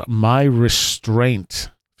called My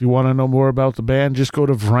Restraint. If you want to know more about the band, just go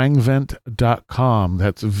to vrangvent.com.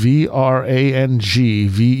 That's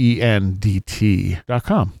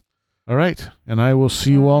VRANGVENDT.com. All right, and I will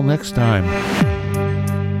see you all next time.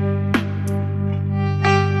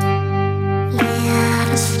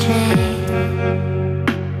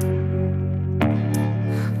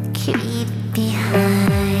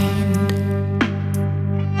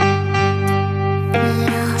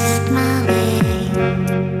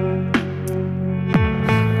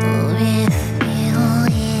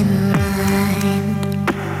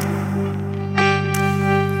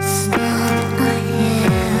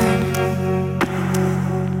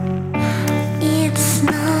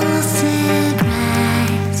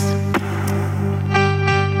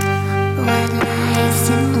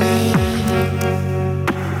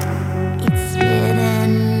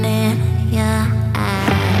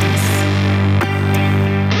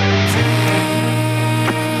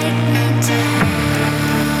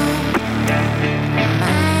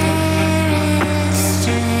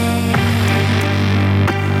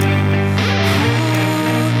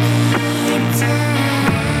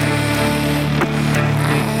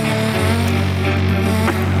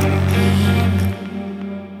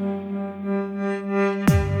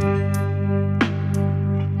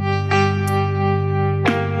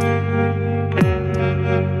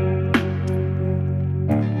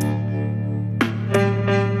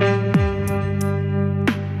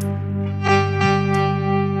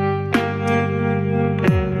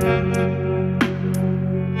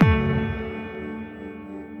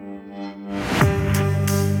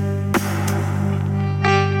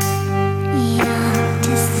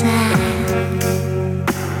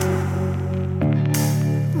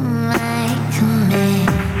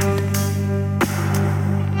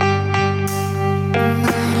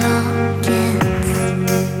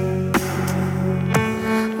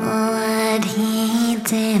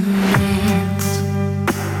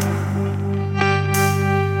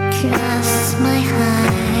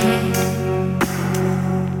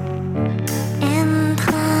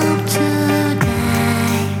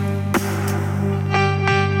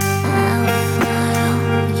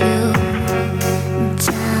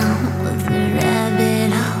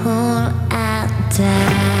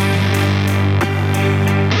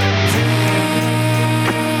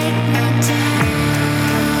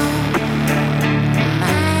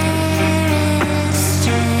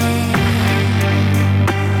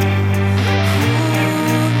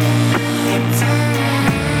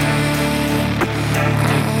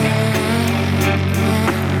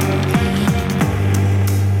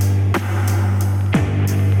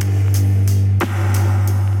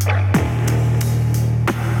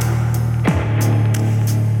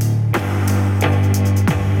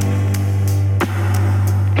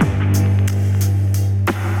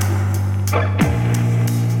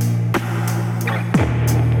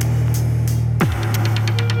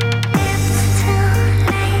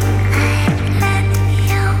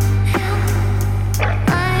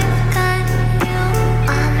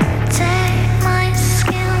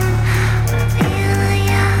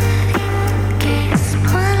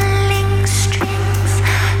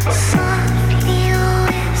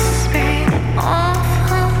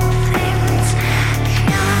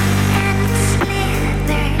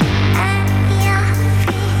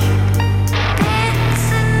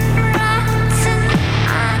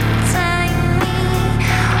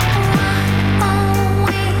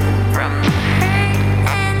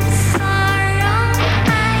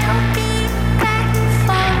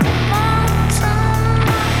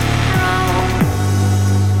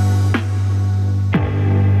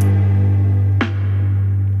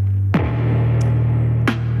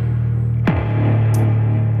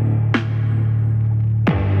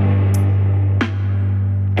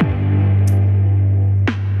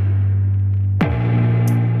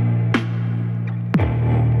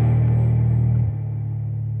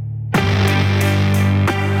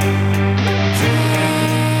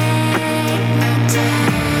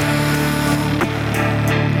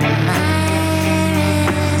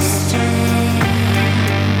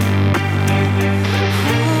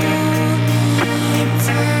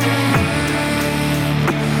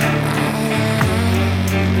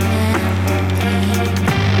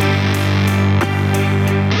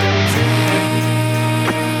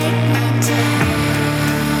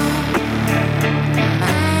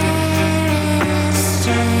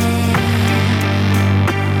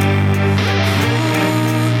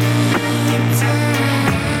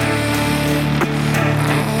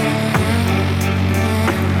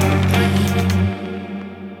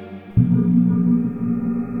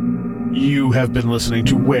 You have been listening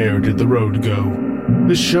to Where Did the Road Go?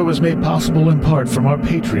 This show is made possible in part from our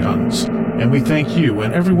Patreons, and we thank you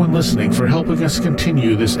and everyone listening for helping us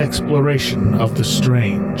continue this exploration of the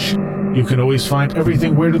strange. You can always find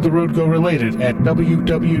everything Where Did the Road Go related at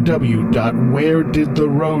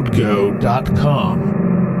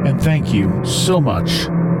www.wheredidtheroadgo.com. And thank you so much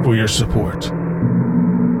for your support.